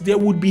 Else there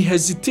would be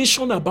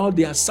hesitation about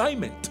the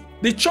assignment.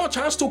 The church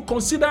has to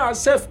consider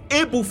herself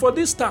able for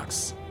this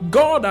task.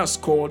 God has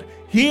called,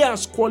 He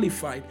has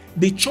qualified.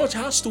 The church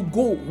has to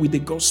go with the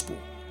gospel.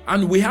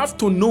 And we have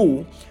to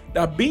know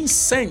that being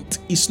sent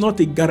is not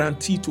a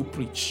guarantee to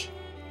preach.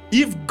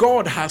 If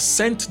God has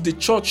sent the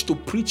church to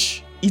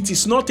preach, it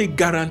is not a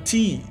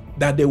guarantee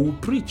that they will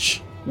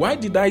preach. Why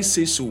did I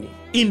say so?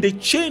 In the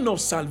chain of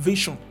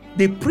salvation,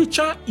 the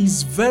preacher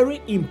is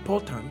very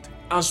important,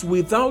 as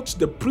without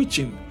the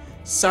preaching,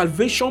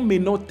 salvation may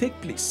not take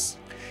place.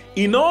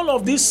 In all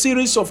of this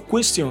series of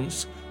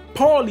questions,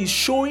 Paul is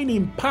showing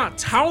in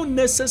part how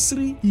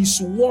necessary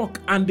his work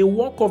and the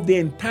work of the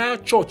entire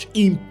church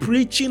in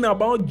preaching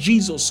about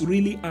Jesus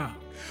really are.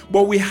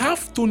 But we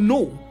have to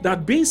know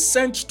that being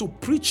sent to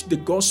preach the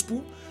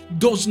gospel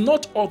does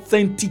not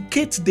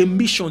authenticate the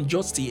mission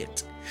just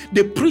yet.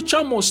 The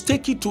preacher must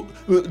take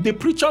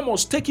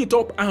it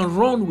up and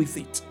run with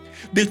it.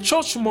 The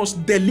church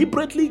must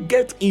deliberately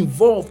get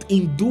involved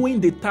in doing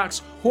the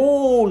task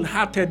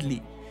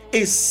wholeheartedly.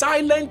 A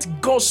silent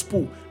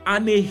gospel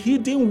and a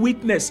hidden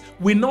witness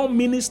will not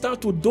minister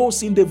to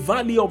those in the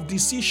valley of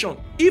decision.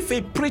 If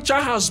a preacher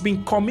has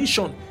been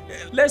commissioned,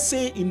 let's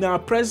say in our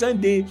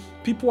present day,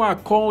 people are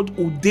called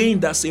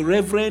ordained as a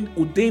reverend,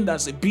 ordained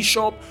as a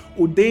bishop,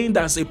 ordained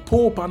as a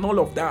pope, and all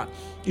of that.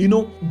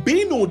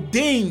 Being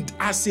ordained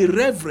as a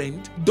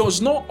reverend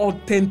does not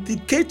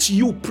authenticate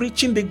you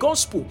preaching the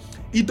gospel.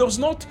 It does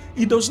not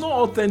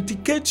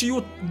authenticate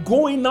you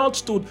going out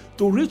to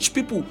reach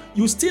people.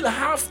 You still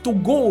have to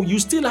go. You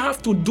still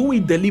have to do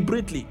it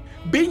deliberately.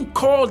 Being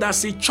called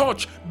as a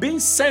church, being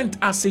sent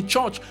as a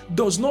church,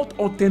 does not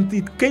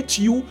authenticate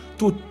you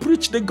to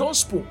preach the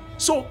gospel.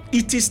 So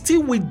it is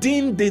still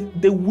within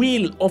the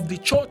will of the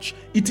church.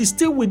 It is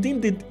still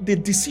within the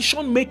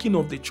decision making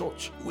of the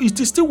church. It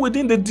is still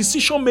within the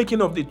decision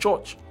making of the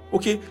church.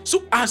 Okay,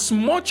 so as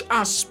much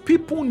as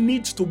people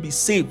need to be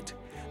saved,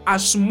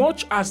 as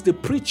much as the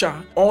preacher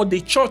or the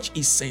church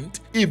is sent,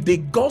 if the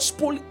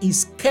gospel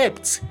is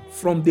kept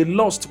from the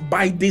lost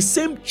by the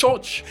same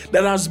church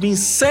that has been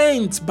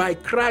sent by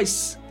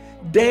Christ,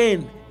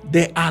 then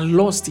they are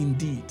lost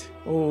indeed.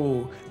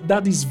 Oh,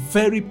 that is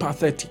very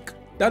pathetic.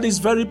 That is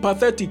very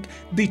pathetic.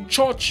 The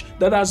church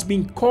that has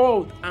been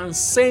called and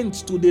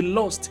sent to the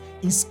lost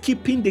is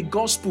keeping the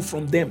gospel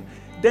from them.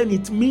 Then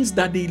it means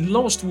that the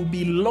lost will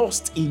be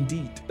lost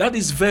indeed. That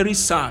is very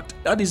sad.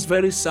 That is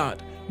very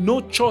sad. No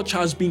church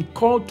has been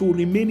called to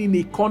remain in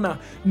a corner.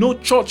 No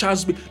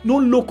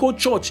local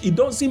church. It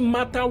doesn't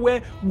matter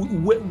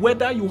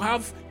whether you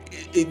have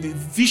a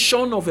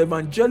vision of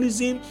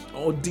evangelism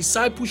or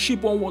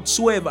discipleship or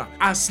whatsoever.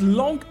 As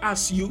long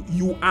as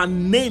you are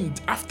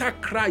named after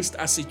Christ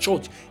as a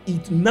church,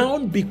 it now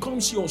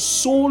becomes your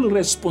sole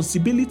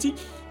responsibility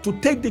to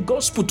take the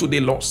gospel to the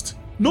lost.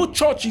 No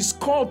church is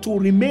called to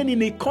remain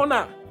in a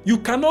corner. You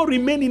cannot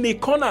remain in a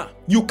corner.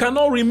 You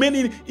cannot remain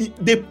in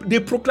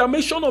the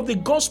proclamation of the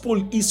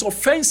gospel is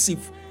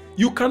offensive.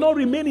 You cannot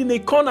remain in a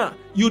corner.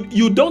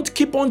 You don't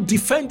keep on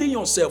defending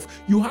yourself.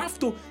 You have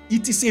to.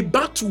 It is a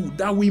battle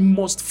that we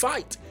must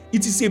fight.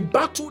 It is a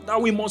battle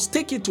that we must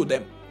take it to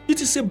them.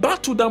 It is a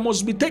battle that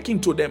must be taken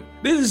to them.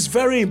 This is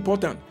very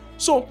important.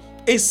 So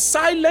A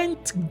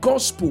silent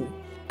gospel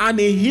and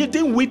a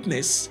hidden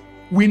witness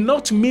will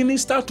not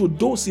minister to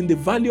those in the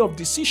valley of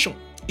decision.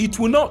 It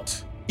will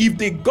not. If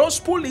the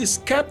gospel is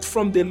kept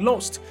from the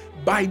lost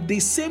by the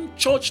same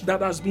church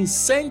that has been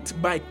sent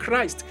by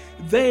Christ,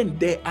 then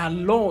they are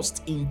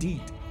lost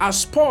indeed.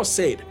 As Paul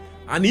said,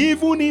 and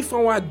even if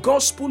our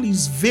gospel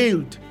is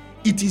veiled,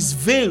 it is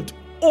veiled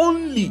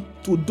only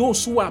to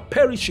those who are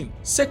perishing.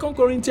 2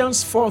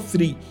 Corinthians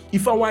 4:3.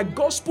 If our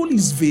gospel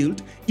is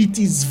veiled, it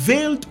is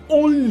veiled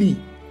only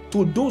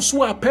to those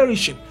who are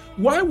perishing.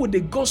 Why would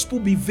the gospel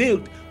be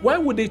veiled? Why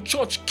would the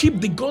church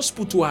keep the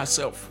gospel to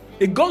herself?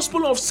 The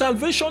gospel of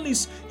salvation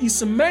is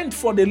meant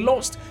for the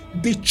lost.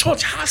 The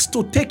church has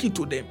to take it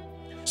to them.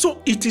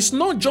 So it is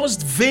not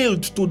just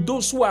veiled to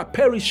those who are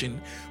perishing,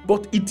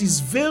 but it is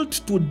veiled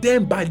to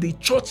them by the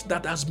church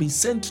that has been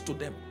sent to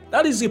them.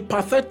 That is a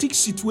pathetic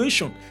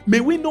situation. May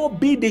we not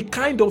be the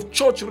kind of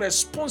church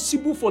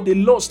responsible for the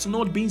lost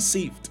not being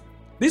saved.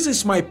 This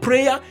is my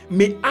prayer.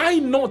 May I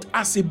not,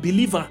 as a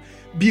believer,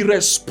 be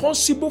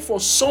responsible for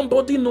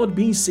somebody not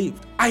being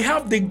saved. I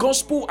have the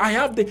gospel. I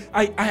have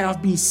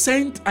been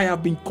sent. I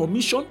have been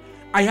commissioned.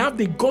 I have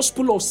the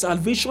gospel of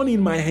salvation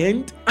in my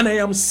hand, and I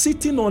am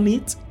sitting on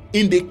it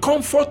in the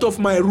comfort of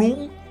my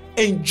room,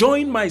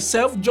 enjoying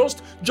myself,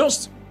 just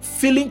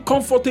feeling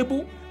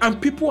comfortable,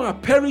 and people are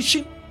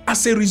perishing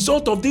as a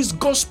result of this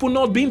gospel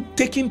not being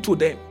taken to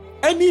them.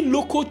 Any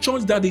local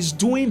church that is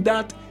doing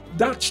that,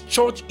 that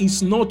church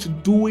is not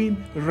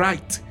doing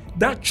right.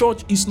 That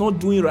church is not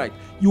doing right.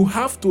 You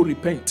have to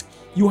repent.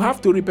 You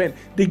have to repent.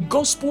 The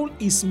gospel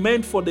is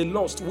meant for the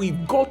lost.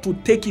 We've got to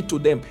take it to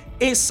them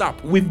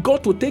ASAP. We've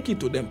got to take it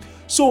to them.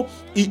 So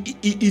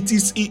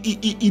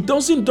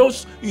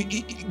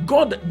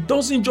God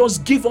doesn't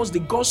just give us the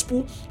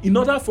gospel in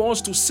order for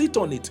us to sit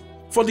on it.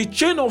 For the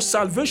chain of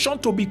salvation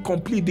to be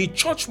complete, the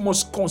church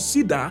must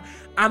consider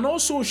and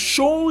also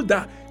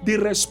shoulder the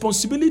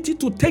responsibility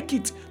to take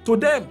it to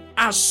them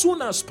as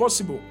soon as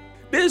possible.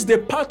 This is the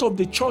part of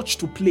the church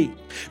to play.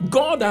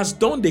 God has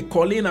done the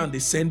calling and the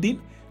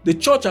sending. The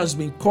church has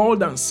been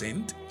called and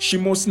sent. She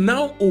must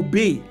now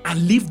obey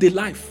and live the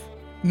life.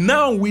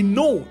 Now we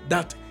know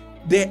that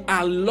there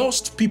are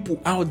lost people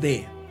out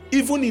there.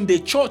 Even in the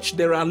church,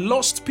 there are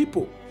lost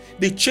people.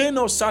 The chain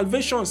of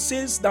salvation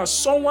says that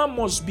someone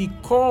must be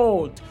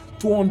called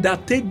to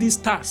undertake this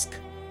task.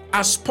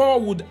 As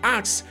Paul would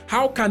ask,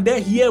 how can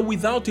they hear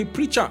without a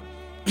preacher?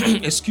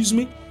 Excuse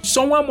me.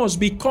 Someone must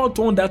be called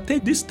to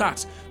undertake this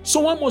task.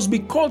 Someone must be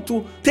called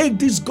to take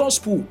this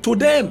gospel to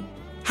them.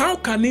 How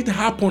can it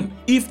happen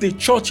if the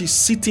church is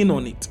sitting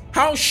on it?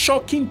 How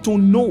shocking to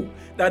know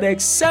that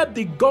except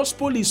the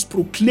gospel is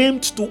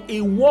proclaimed to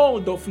a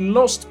world of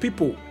lost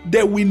people,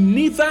 they will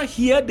neither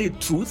hear the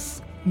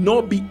truth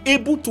nor be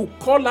able to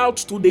call out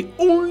to the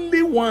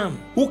only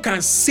one who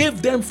can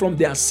save them from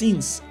their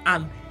sins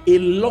and a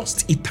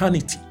lost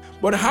eternity.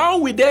 But how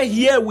will they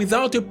hear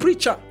without a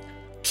preacher?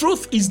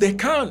 Truth is they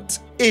can't.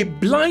 A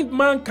blind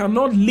man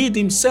cannot lead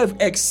himself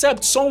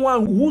except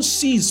someone who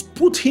sees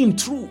put him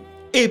through.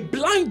 A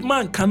blind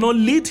man cannot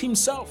lead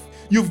himself.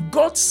 You've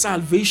got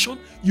salvation.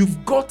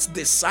 You've got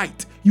the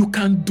sight. You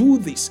can do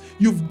this.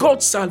 You've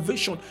got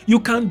salvation. You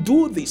can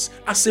do this.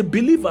 As a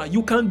believer,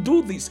 you can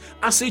do this.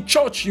 As a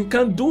church, you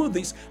can do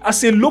this.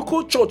 As a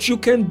local church, you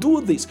can do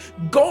this.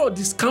 God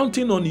is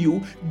counting on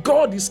you.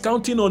 God is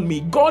counting on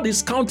me. God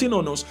is counting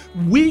on us.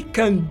 We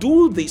can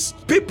do this.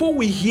 People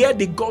will hear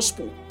the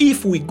gospel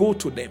if we go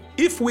to them.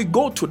 If we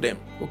go to them,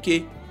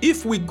 okay?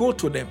 If we go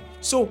to them.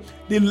 So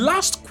the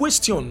last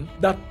question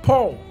that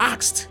Paul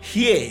asked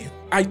here,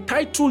 I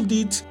titled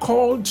it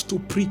Called to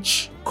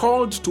Preach.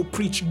 Called to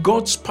preach,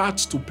 God's part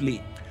to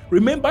play.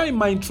 Remember in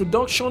my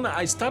introduction,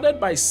 I started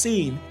by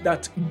saying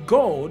that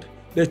God,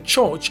 the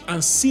church,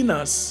 and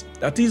sinners,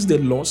 that is the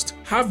lost,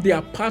 have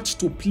their part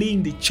to play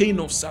in the chain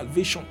of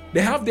salvation.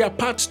 They have their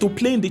part to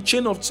play in the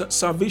chain of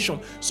salvation.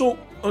 So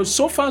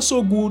far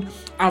so good.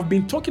 I've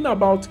been talking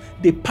about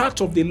the part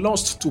of the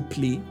lost to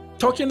play,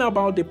 talking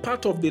about the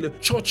part of the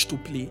church to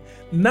play.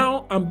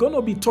 Now I'm going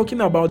to be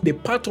talking about the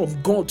part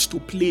of God to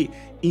play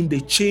in the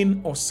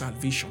chain of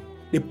salvation.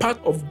 The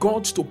part of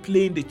God to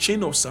play in the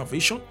chain of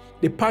salvation.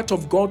 The part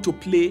of God to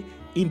play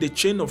in the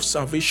chain of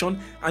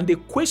salvation. And the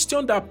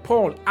question that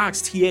Paul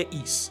asked here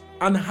is,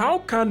 and how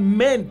can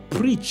men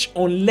preach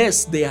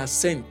unless they are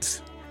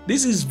sent?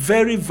 This is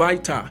very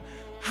vital.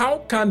 How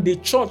can the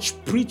church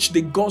preach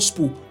the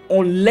gospel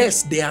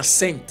unless they are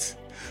sent?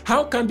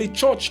 How can the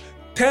church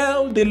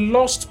tell the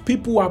lost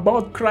people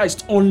about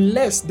Christ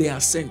unless they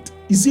are sent?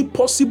 Is it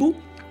possible?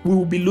 We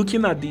will be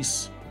looking at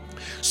this.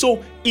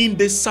 So, in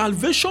the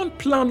salvation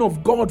plan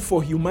of God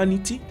for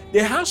humanity,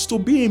 there has to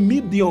be a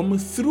medium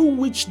through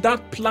which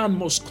that plan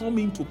must come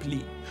into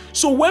play.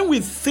 So, when we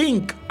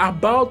think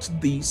about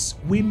this,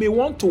 we may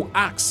want to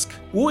ask,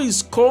 who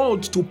is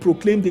called to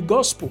proclaim the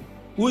gospel?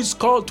 Who is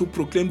called to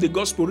proclaim the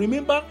gospel?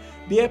 Remember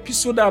the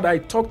episode that I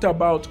talked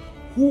about,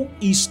 who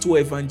is to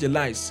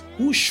evangelize?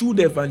 Who should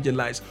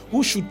evangelize?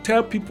 Who should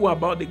tell people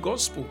about the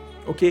gospel?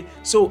 Okay,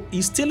 so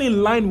it's still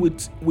in line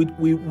with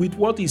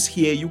what is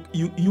here.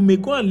 You may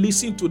go and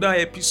listen to that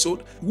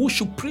episode. Who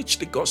should preach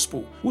the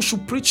gospel? Who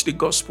should preach the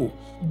gospel?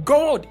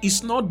 God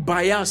is not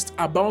biased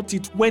about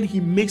it when he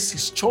makes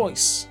his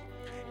choice.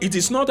 It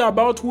is not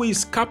about who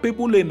is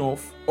capable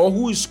enough, or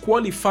who is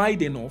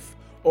qualified enough,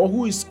 or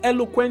who is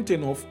eloquent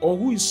enough, or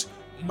who is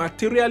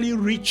materially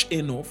rich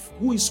enough,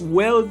 who is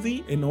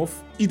wealthy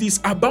enough. It is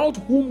about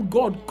whom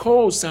God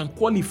calls and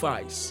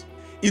qualifies.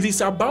 It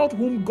is about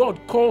whom God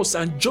calls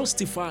and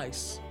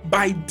justifies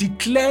by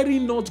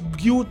declaring not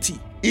guilty.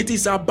 It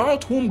is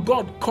about whom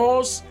God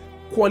calls,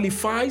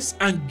 qualifies,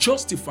 and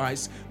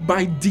justifies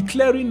by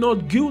declaring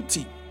not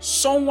guilty.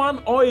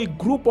 Someone or a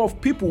group of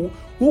people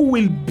who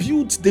will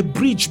build the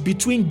bridge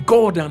between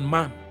God and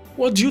man.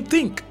 What do you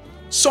think?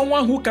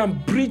 Someone who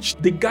can bridge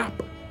the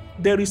gap.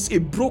 There is a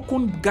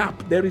broken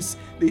gap. There is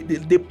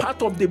the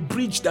part of the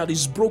bridge that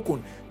is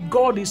broken.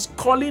 God is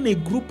calling a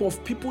group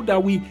of people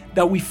that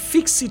we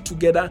fix it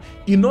together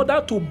in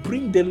order to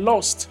bring the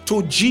lost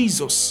to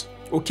Jesus.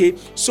 Okay,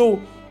 so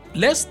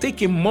let's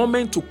take a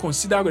moment to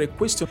consider a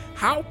question.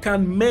 How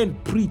can men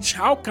preach?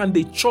 How can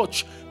the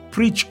church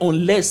preach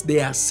unless they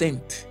are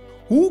sent?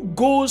 Who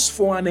goes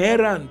for an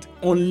errand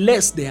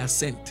unless they are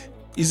sent?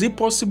 Is it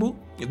possible?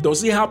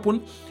 Does it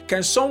happen?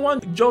 Can someone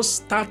just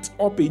start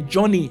up a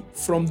journey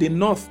from the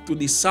north to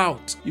the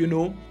south,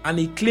 and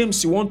he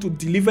claims he wants to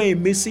deliver a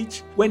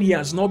message when he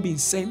has not been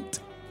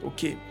sent?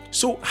 Okay,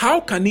 so how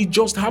can it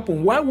just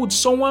happen? Why would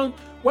someone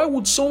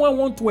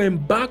want to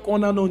embark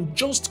on an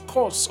unjust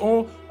cause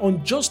or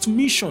unjust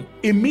mission,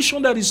 a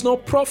mission that is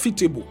not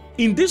profitable?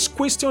 In this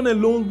question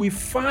alone, we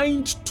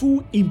find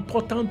two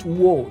important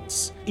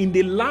words. In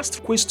the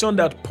last question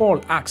that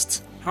Paul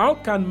asked, how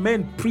can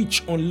men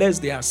preach unless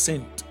they are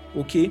sent?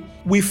 Okay,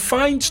 we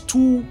find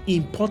two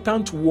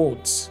important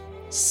words: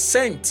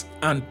 sent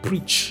and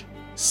preach.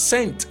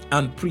 Sent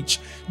and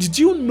preach. Did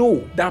you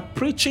know that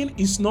preaching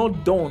is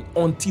not done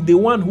until the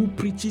one who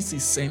preaches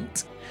is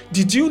sent?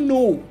 Did you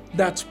know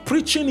that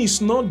preaching is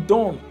not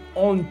done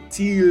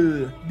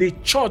until the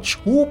church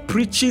who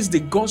preaches the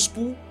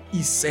gospel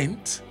is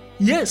sent?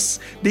 Yes,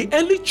 the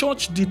early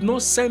church did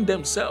not send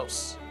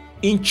themselves.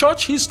 In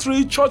church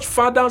history, church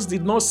fathers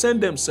did not send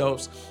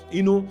themselves.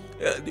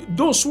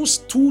 Those who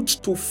stood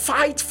to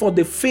fight for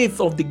the faith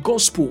of the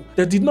gospel,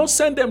 they did not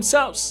send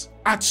themselves.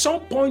 At some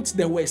point,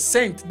 they were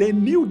sent. They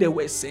knew they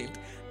were sent,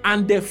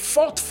 and they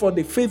fought for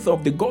the faith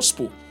of the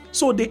gospel.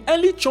 So the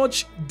early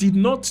church did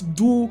not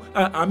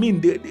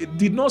they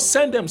did not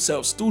send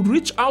themselves to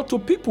reach out to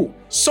people.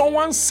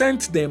 Someone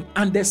sent them,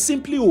 and they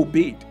simply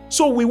obeyed.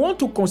 So we want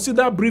to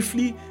consider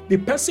briefly the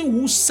person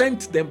who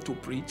sent them to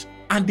preach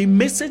and the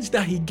message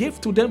that he gave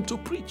to them to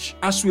preach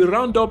as we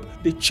round up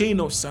the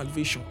chain of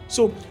salvation.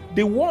 So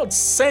the word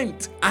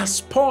sent, as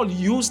Paul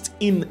used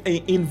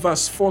in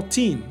verse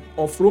 14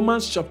 of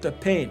Romans chapter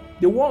 10,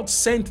 the word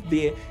sent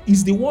there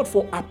is the word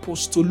for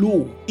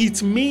apostolo.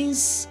 It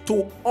means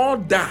to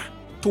order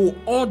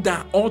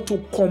or to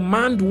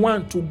command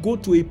one to go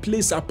to a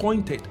place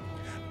appointed.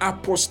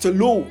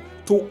 Apostolo,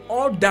 to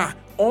order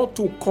or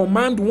to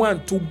command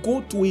one to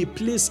go to a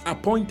place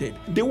appointed.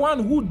 The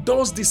one who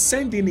does the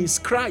sending is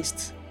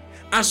Christ.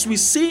 As we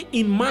see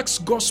in Mark's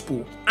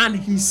gospel, and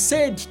he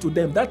said to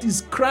them, that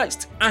is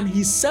Christ, and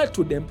he said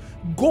to them,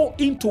 go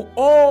into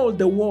all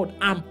the world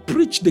and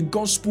preach the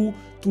gospel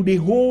to the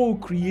whole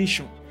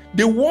creation.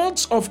 The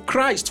words of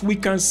Christ, we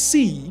can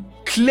see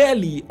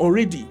clearly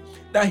already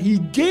that he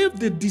gave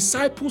the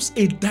disciples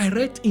a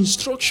direct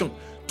instruction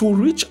to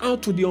reach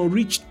out to the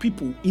unreached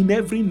people in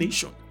every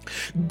nation.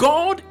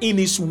 God, in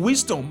his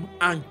wisdom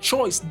and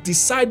choice,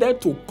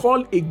 decided to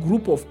call a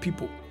group of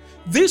people.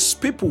 These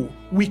people,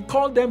 we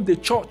call them the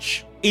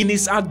church. In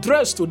his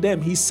address to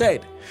them, he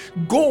said,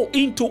 go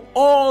into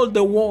all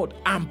the world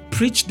and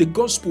preach the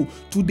gospel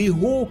to the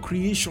whole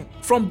creation.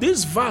 From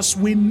this verse,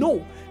 we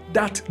know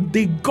that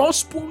the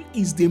gospel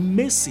is the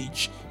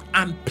message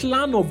and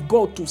plan of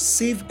God to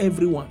save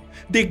everyone.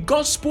 The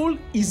gospel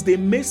is the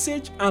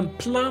message and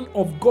plan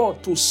of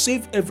God to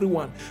save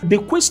everyone. The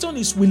question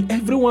is, will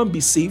everyone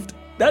be saved?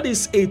 That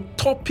is a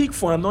topic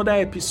for another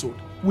episode.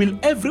 Will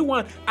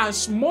everyone,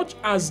 as much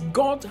as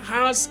God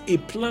has a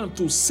plan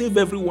to save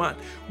everyone,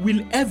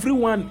 will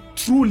everyone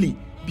truly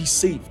be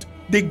saved?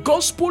 The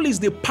gospel is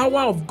the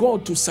power of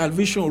God to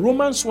salvation.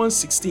 Romans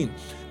 1:16.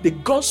 The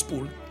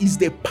gospel is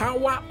the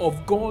power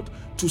of God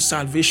to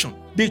salvation.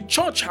 The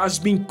church has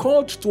been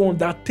called to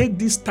undertake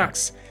this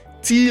task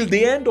till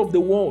the end of the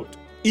world.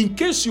 In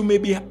case you may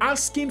be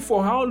asking,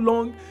 for how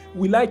long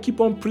will I keep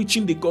on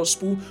preaching the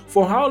gospel?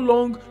 For how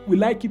long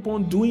will I keep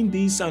on doing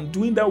this and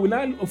doing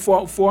that?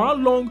 For how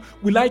long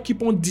will I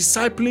keep on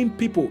discipling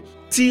people?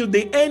 Till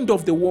the end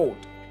of the world.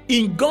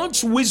 In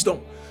God's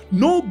wisdom,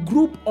 no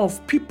group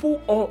of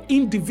people or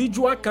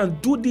individual can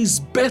do this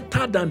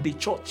better than the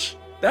church.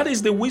 That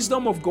is the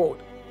wisdom of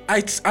God.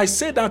 I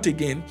say that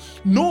again.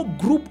 No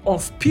group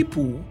of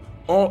people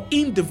or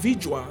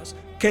individuals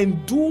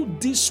can do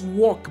this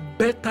work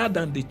better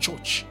than the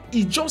church.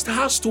 It just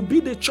has to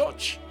be the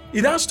church.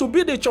 It has to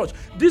be the church.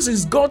 This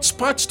is God's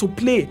part to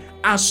play,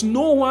 as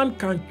no one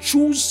can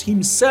choose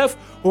himself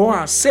or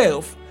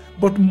herself,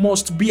 but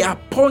must be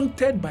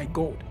appointed by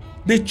God.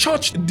 The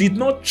church did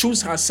not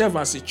choose herself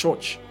as a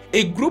church.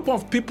 A group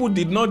of people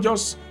did not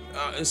just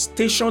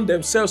station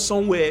themselves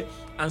somewhere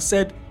and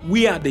said,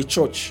 we are the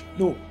church.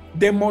 No,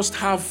 they must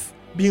have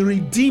been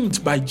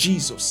redeemed by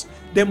Jesus.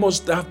 They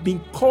must have been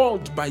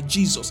called by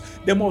Jesus.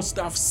 They must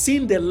have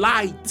seen the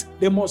light.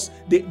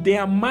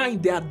 Their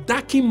mind, their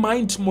darkened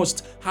mind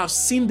must have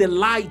seen the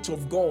light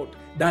of God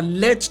that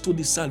led to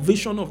the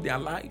salvation of their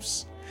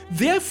lives.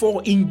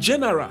 Therefore, in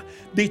general,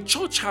 the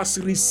church has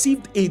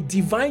received a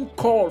divine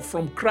call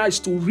from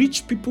Christ to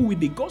reach people with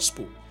the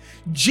gospel.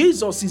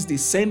 Jesus is the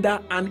sender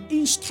and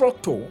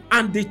instructor,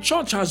 and the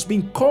church has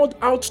been called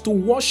out to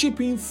worship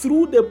him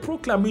through the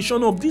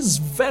proclamation of this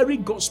very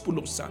gospel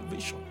of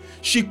salvation.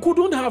 She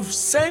couldn't have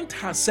sent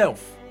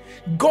herself.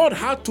 God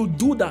had to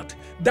do that.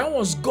 That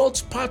was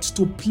God's part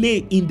to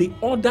play in the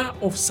order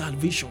of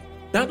salvation.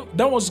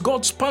 That was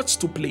God's part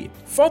to play.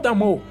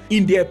 Furthermore,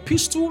 in the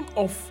epistle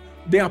of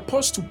the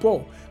Apostle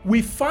Paul,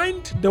 we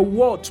find the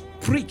word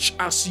preach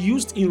as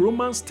used in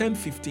Romans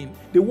 10:15.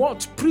 The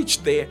word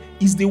preach there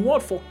is the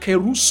word for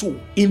keruso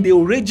in the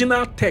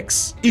original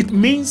text. It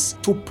means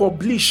to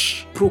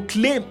publish,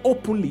 proclaim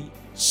openly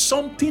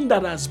something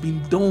that has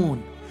been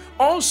done.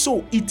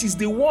 Also, it is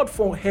the word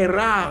for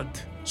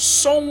herald,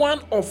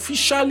 someone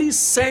officially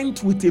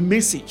sent with a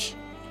message.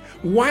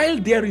 While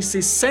there is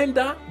a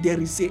sender, there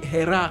is a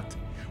herald.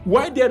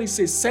 While there is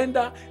a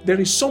sender, there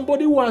is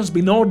somebody who has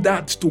been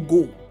ordered to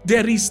go.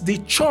 There is the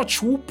church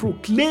who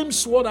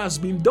proclaims what has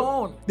been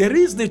done. There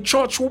is the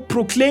church who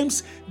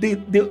proclaims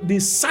the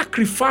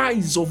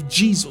sacrifice of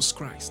Jesus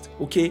Christ.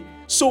 Okay?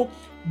 So,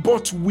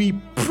 but we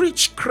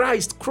preach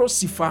Christ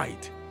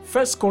crucified.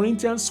 1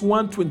 Corinthians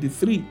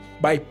 1:23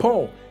 by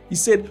Paul. He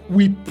said,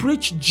 we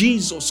preach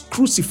Jesus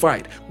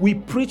crucified. We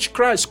preach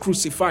Christ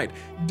crucified.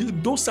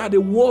 Those are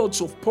the words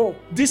of Paul.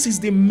 This is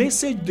the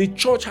message the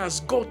church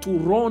has got to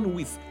run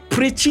with.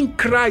 Preaching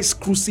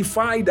Christ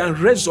crucified and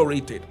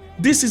resurrected.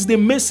 This is the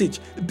message.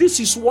 This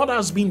is what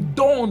has been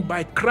done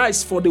by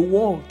Christ for the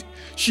world.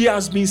 She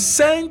has been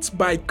sent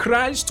by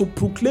Christ to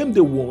proclaim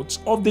the words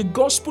of the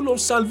gospel of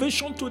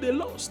salvation to the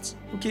lost.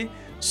 Okay?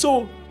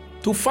 So,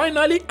 to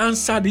finally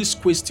answer this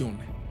question,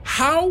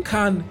 how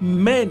can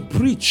men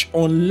preach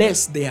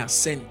unless they are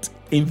sent?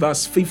 In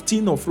verse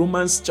 15 of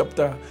Romans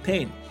chapter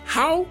 10.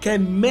 How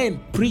can men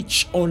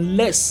preach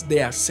unless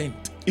they are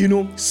sent?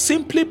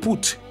 Simply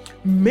put,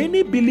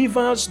 many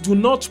believers do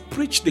not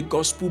preach the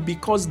gospel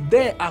because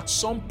they at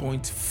some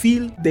point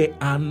feel they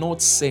are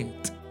not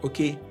sent.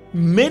 Okay?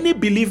 Many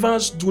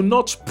believers do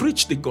not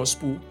preach the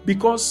gospel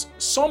because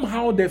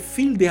somehow they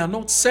feel they are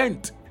not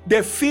sent.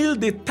 They feel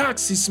the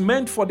tax is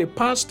meant for the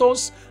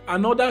pastors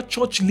and other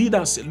church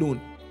leaders alone.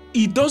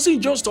 It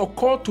doesn't just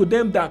occur to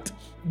them that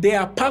they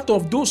are part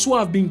of those who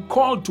have been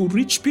called to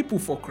reach people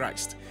for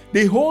Christ.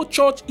 The whole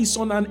church is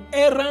on an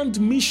errand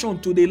mission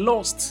to the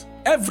lost.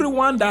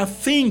 Everyone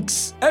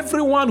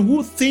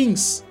who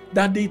thinks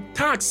that the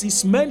tax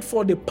is meant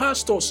for the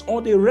pastors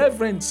or the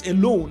reverends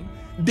alone,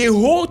 the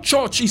whole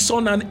church is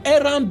on an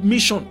errand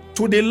mission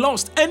to the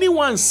lost.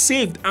 Anyone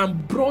saved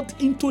and brought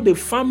into the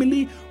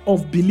family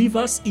of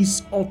believers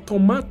is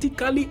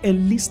automatically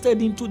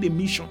enlisted into the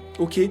mission.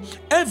 Okay?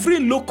 Every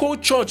local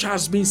church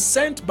has been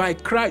sent by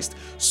Christ,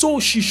 so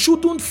she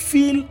shouldn't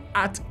feel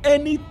at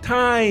any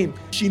time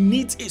she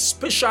needs a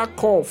special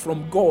call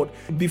from God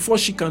before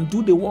she can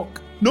do the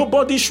work.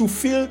 Nobody should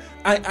feel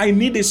I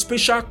need a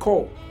special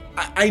call.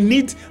 I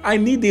need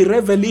a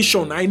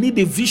revelation. I need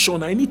a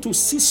vision. I need to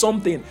see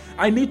something.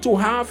 I need to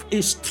have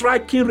a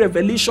striking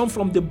revelation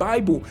from the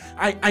Bible.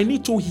 I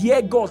need to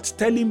hear God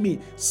telling me,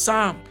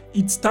 Sam,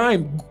 it's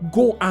time,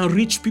 go and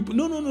reach people.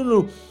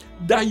 No.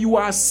 That you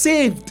are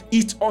saved,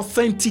 it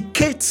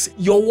authenticates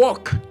your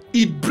work.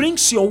 It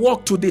brings your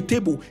work to the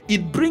table.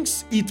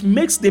 It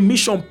makes the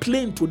mission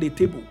plain to the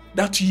table.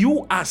 That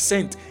you are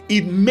sent.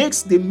 It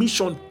makes the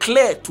mission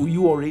clear to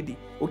you already.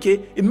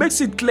 Okay? It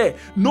makes it clear.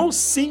 No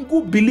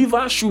single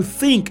believer should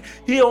think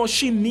he or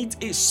she needs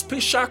a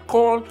special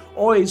call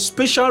or a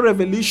special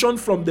revelation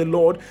from the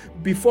Lord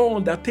before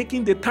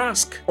undertaking the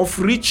task of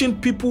reaching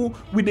people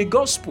with the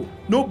gospel.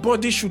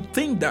 Nobody should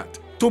think that.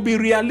 To be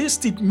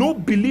realistic, no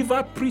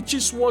believer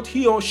preaches what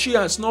he or she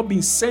has not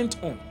been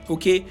sent on.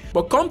 Okay?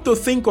 But come to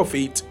think of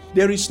it,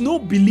 there is no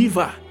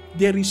believer,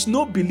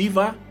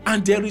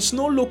 and there is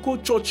no local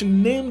church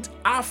named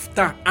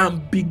after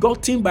and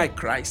begotten by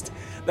Christ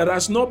that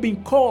has not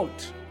been called.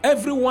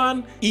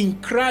 Everyone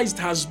in Christ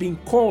has been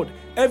called.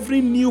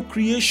 Every new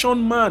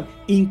creation man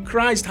in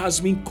Christ has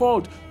been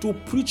called to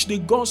preach the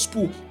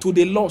gospel to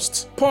the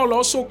lost. Paul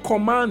also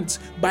commands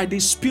by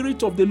the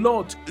Spirit of the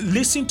Lord.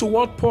 Listen to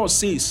what Paul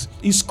says.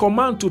 His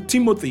command to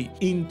Timothy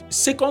in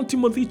 2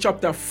 Timothy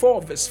chapter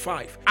 4 verse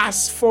 5.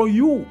 As for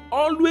you,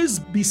 always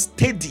be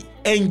steady,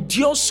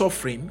 endure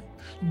suffering,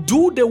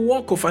 do the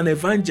work of an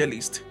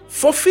evangelist,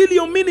 fulfill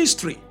your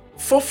ministry.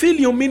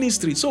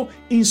 So,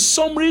 in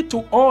summary to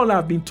all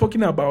I've been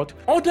talking about,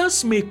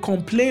 others may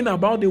complain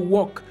about the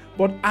work,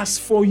 But as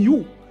for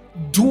you,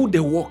 do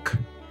the work.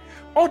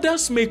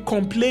 Others may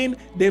complain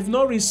they've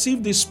not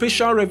received the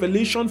special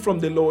revelation from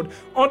the Lord.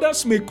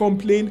 Others may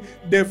complain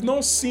they've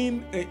not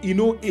seen,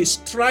 a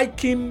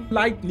striking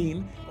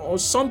lightning or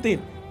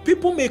something.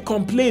 People may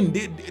complain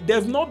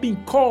they've not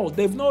been called.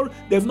 They've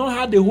not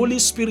had the Holy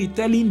Spirit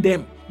telling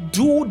them,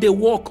 do the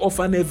work of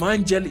an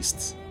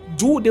evangelist.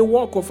 Do the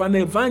work of an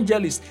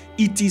evangelist.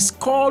 It is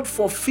called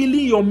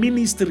fulfilling your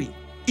ministry.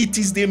 It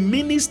is the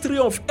ministry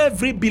of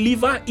every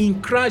believer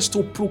in Christ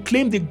to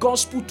proclaim the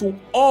gospel to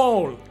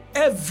all.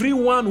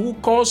 Everyone who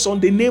calls on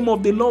the name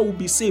of the Lord will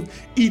be saved.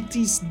 It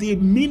is the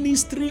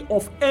ministry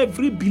of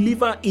every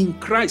believer in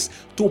Christ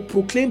to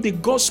proclaim the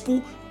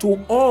gospel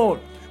to all.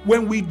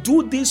 When we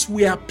do this,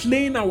 we are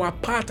playing our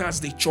part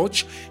as the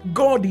church.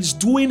 God is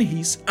doing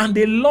his, and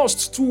the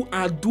lost too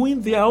are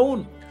doing their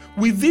own.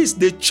 With this,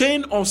 the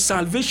chain of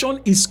salvation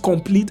is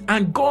complete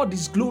and God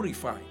is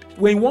glorified.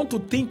 When you want to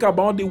think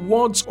about the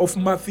words of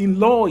Martin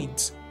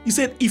Lloyd, he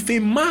said, if a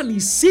man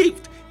is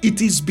saved,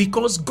 it is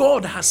because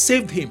God has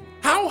saved him.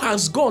 How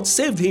has God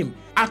saved him?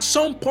 At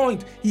some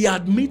point, he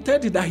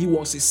admitted that he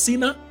was a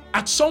sinner.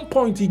 At some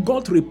point, he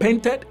got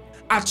repented.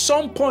 At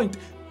some point,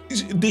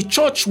 the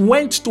church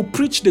went to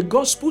preach the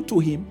gospel to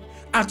him.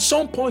 At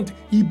some point,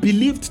 he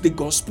believed the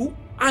gospel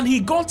and he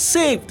got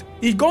saved.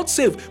 He got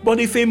saved. But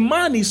if a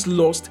man is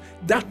lost,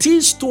 that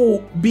is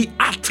to be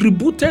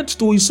attributed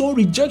to his own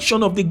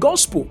rejection of the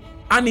gospel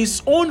and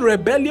his own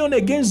rebellion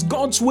against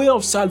God's way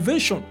of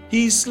salvation.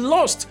 He is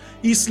lost.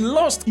 He's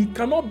lost. He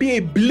cannot be a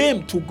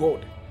blame to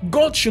God.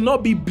 God should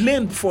not be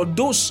blamed for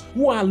those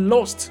who are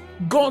lost.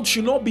 God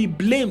should not be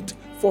blamed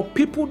for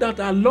people that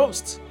are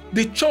lost.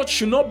 The church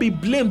should not be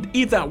blamed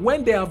either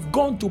when they have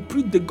gone to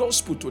preach the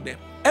gospel to them.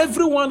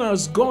 Everyone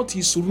has got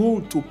his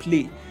role to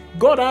play.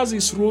 God has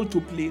his role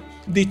to play.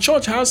 The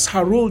church has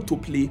her role to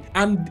play,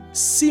 and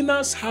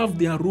sinners have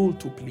their role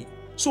to play.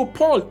 So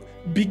Paul,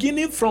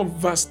 beginning from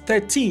verse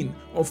 13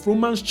 of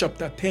Romans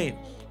chapter 10,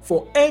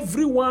 for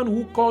everyone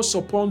who calls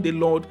upon the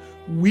Lord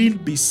will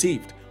be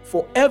saved.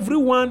 For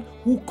everyone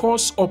who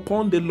calls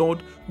upon the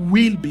Lord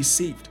will be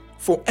saved.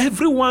 For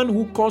everyone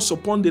who calls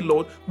upon the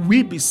Lord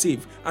will be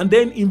saved. And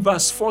then in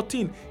verse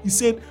 14, he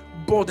said,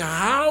 but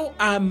how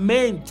are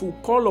men to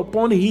call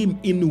upon him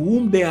in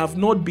whom they have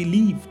not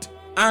believed?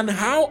 And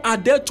how are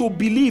they to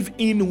believe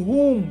in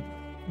whom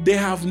they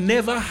have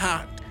never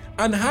heard?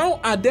 And how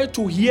are they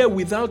to hear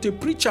without a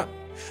preacher?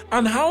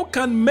 And how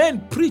can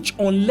men preach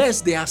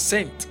unless they are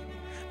sent?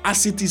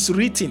 As it is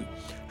written,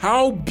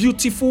 how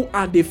beautiful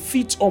are the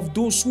feet of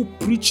those who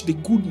preach the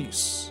good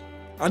news.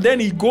 And then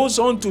he goes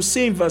on to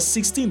say in verse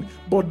 16,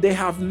 but they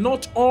have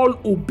not all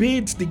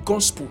obeyed the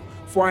gospel.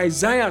 For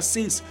Isaiah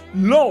says,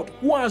 Lord,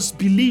 who has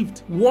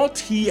believed what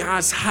he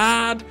has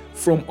heard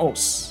from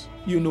us?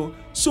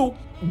 So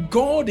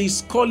God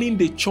is calling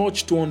the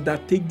church to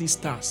undertake this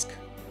task.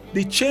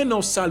 The chain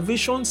of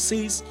salvation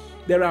says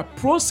there are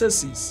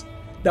processes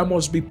that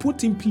must be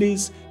put in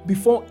place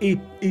before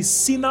a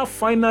sinner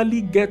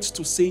finally gets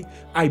to say,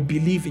 I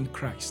believe in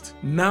Christ.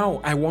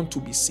 Now I want to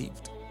be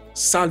saved.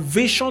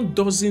 Salvation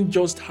doesn't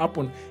just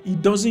happen.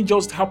 It doesn't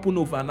just happen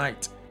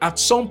overnight. At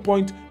some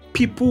point,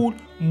 people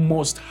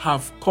must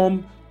have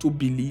come to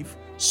believe.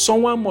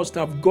 Someone must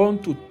have gone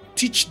to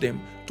teach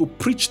them, to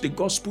preach the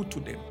gospel to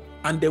them.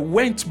 And they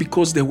went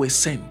because they were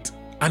sent.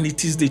 And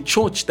it is the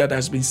church that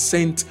has been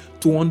sent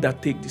to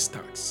undertake this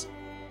task.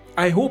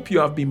 I hope you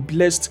have been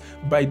blessed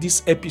by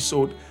this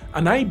episode,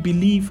 and I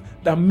believe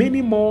that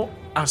many more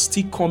are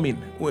still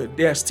coming. Well,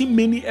 there are still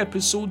many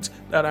episodes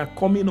that are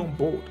coming on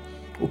board.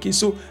 Okay,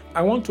 so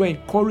I want to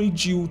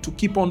encourage you to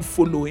keep on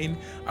following.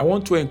 I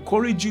want to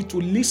encourage you to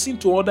listen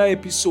to other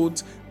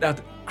episodes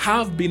that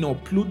have been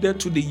uploaded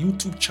to the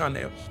YouTube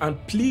channel. And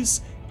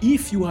please,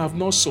 if you have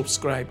not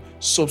subscribed,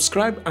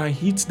 subscribe and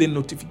hit the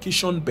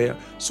notification bell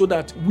so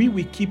that we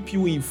will keep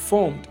you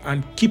informed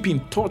and keep in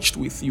touch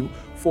with you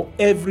for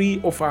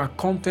every of our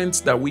contents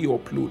that we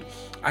upload.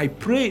 I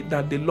pray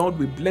that the Lord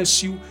will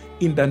bless you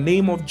in the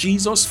name of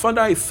Jesus.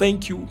 Father, I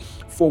thank you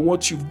for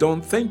what you've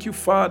done. Thank you,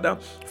 Father,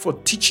 for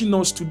teaching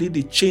us today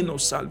the chain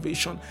of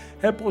salvation.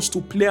 Help us to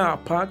play our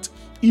part,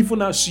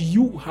 even as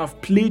you have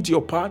played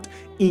your part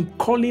in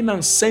calling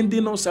and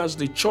sending us as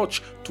the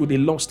church to the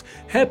lost.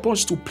 Help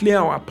us to play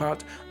our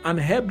part and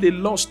help the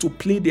lost to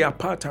play their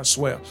part as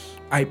well.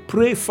 I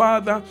pray,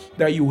 Father,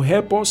 that you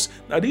help us,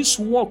 that this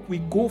work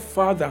will go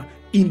further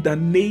in the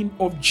name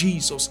of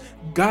Jesus.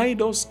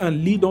 Guide us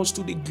and lead us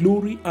to the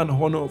glory and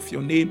honor of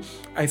your name.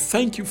 I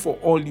thank you for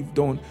all you've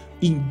done.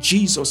 In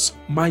Jesus'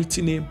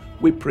 mighty name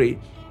we pray.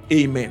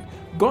 Amen.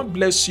 God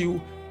bless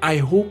you. I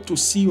hope to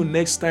see you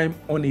next time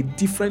on a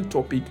different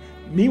topic.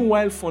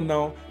 Meanwhile, for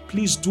now,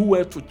 please do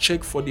well to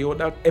check for the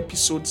other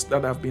episodes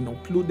that have been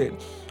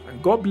uploaded.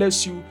 And God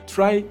bless you.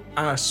 Try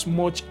as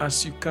much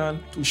as you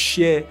can to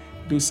share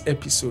this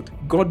episode.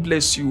 God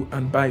bless you,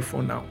 and bye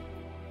for now.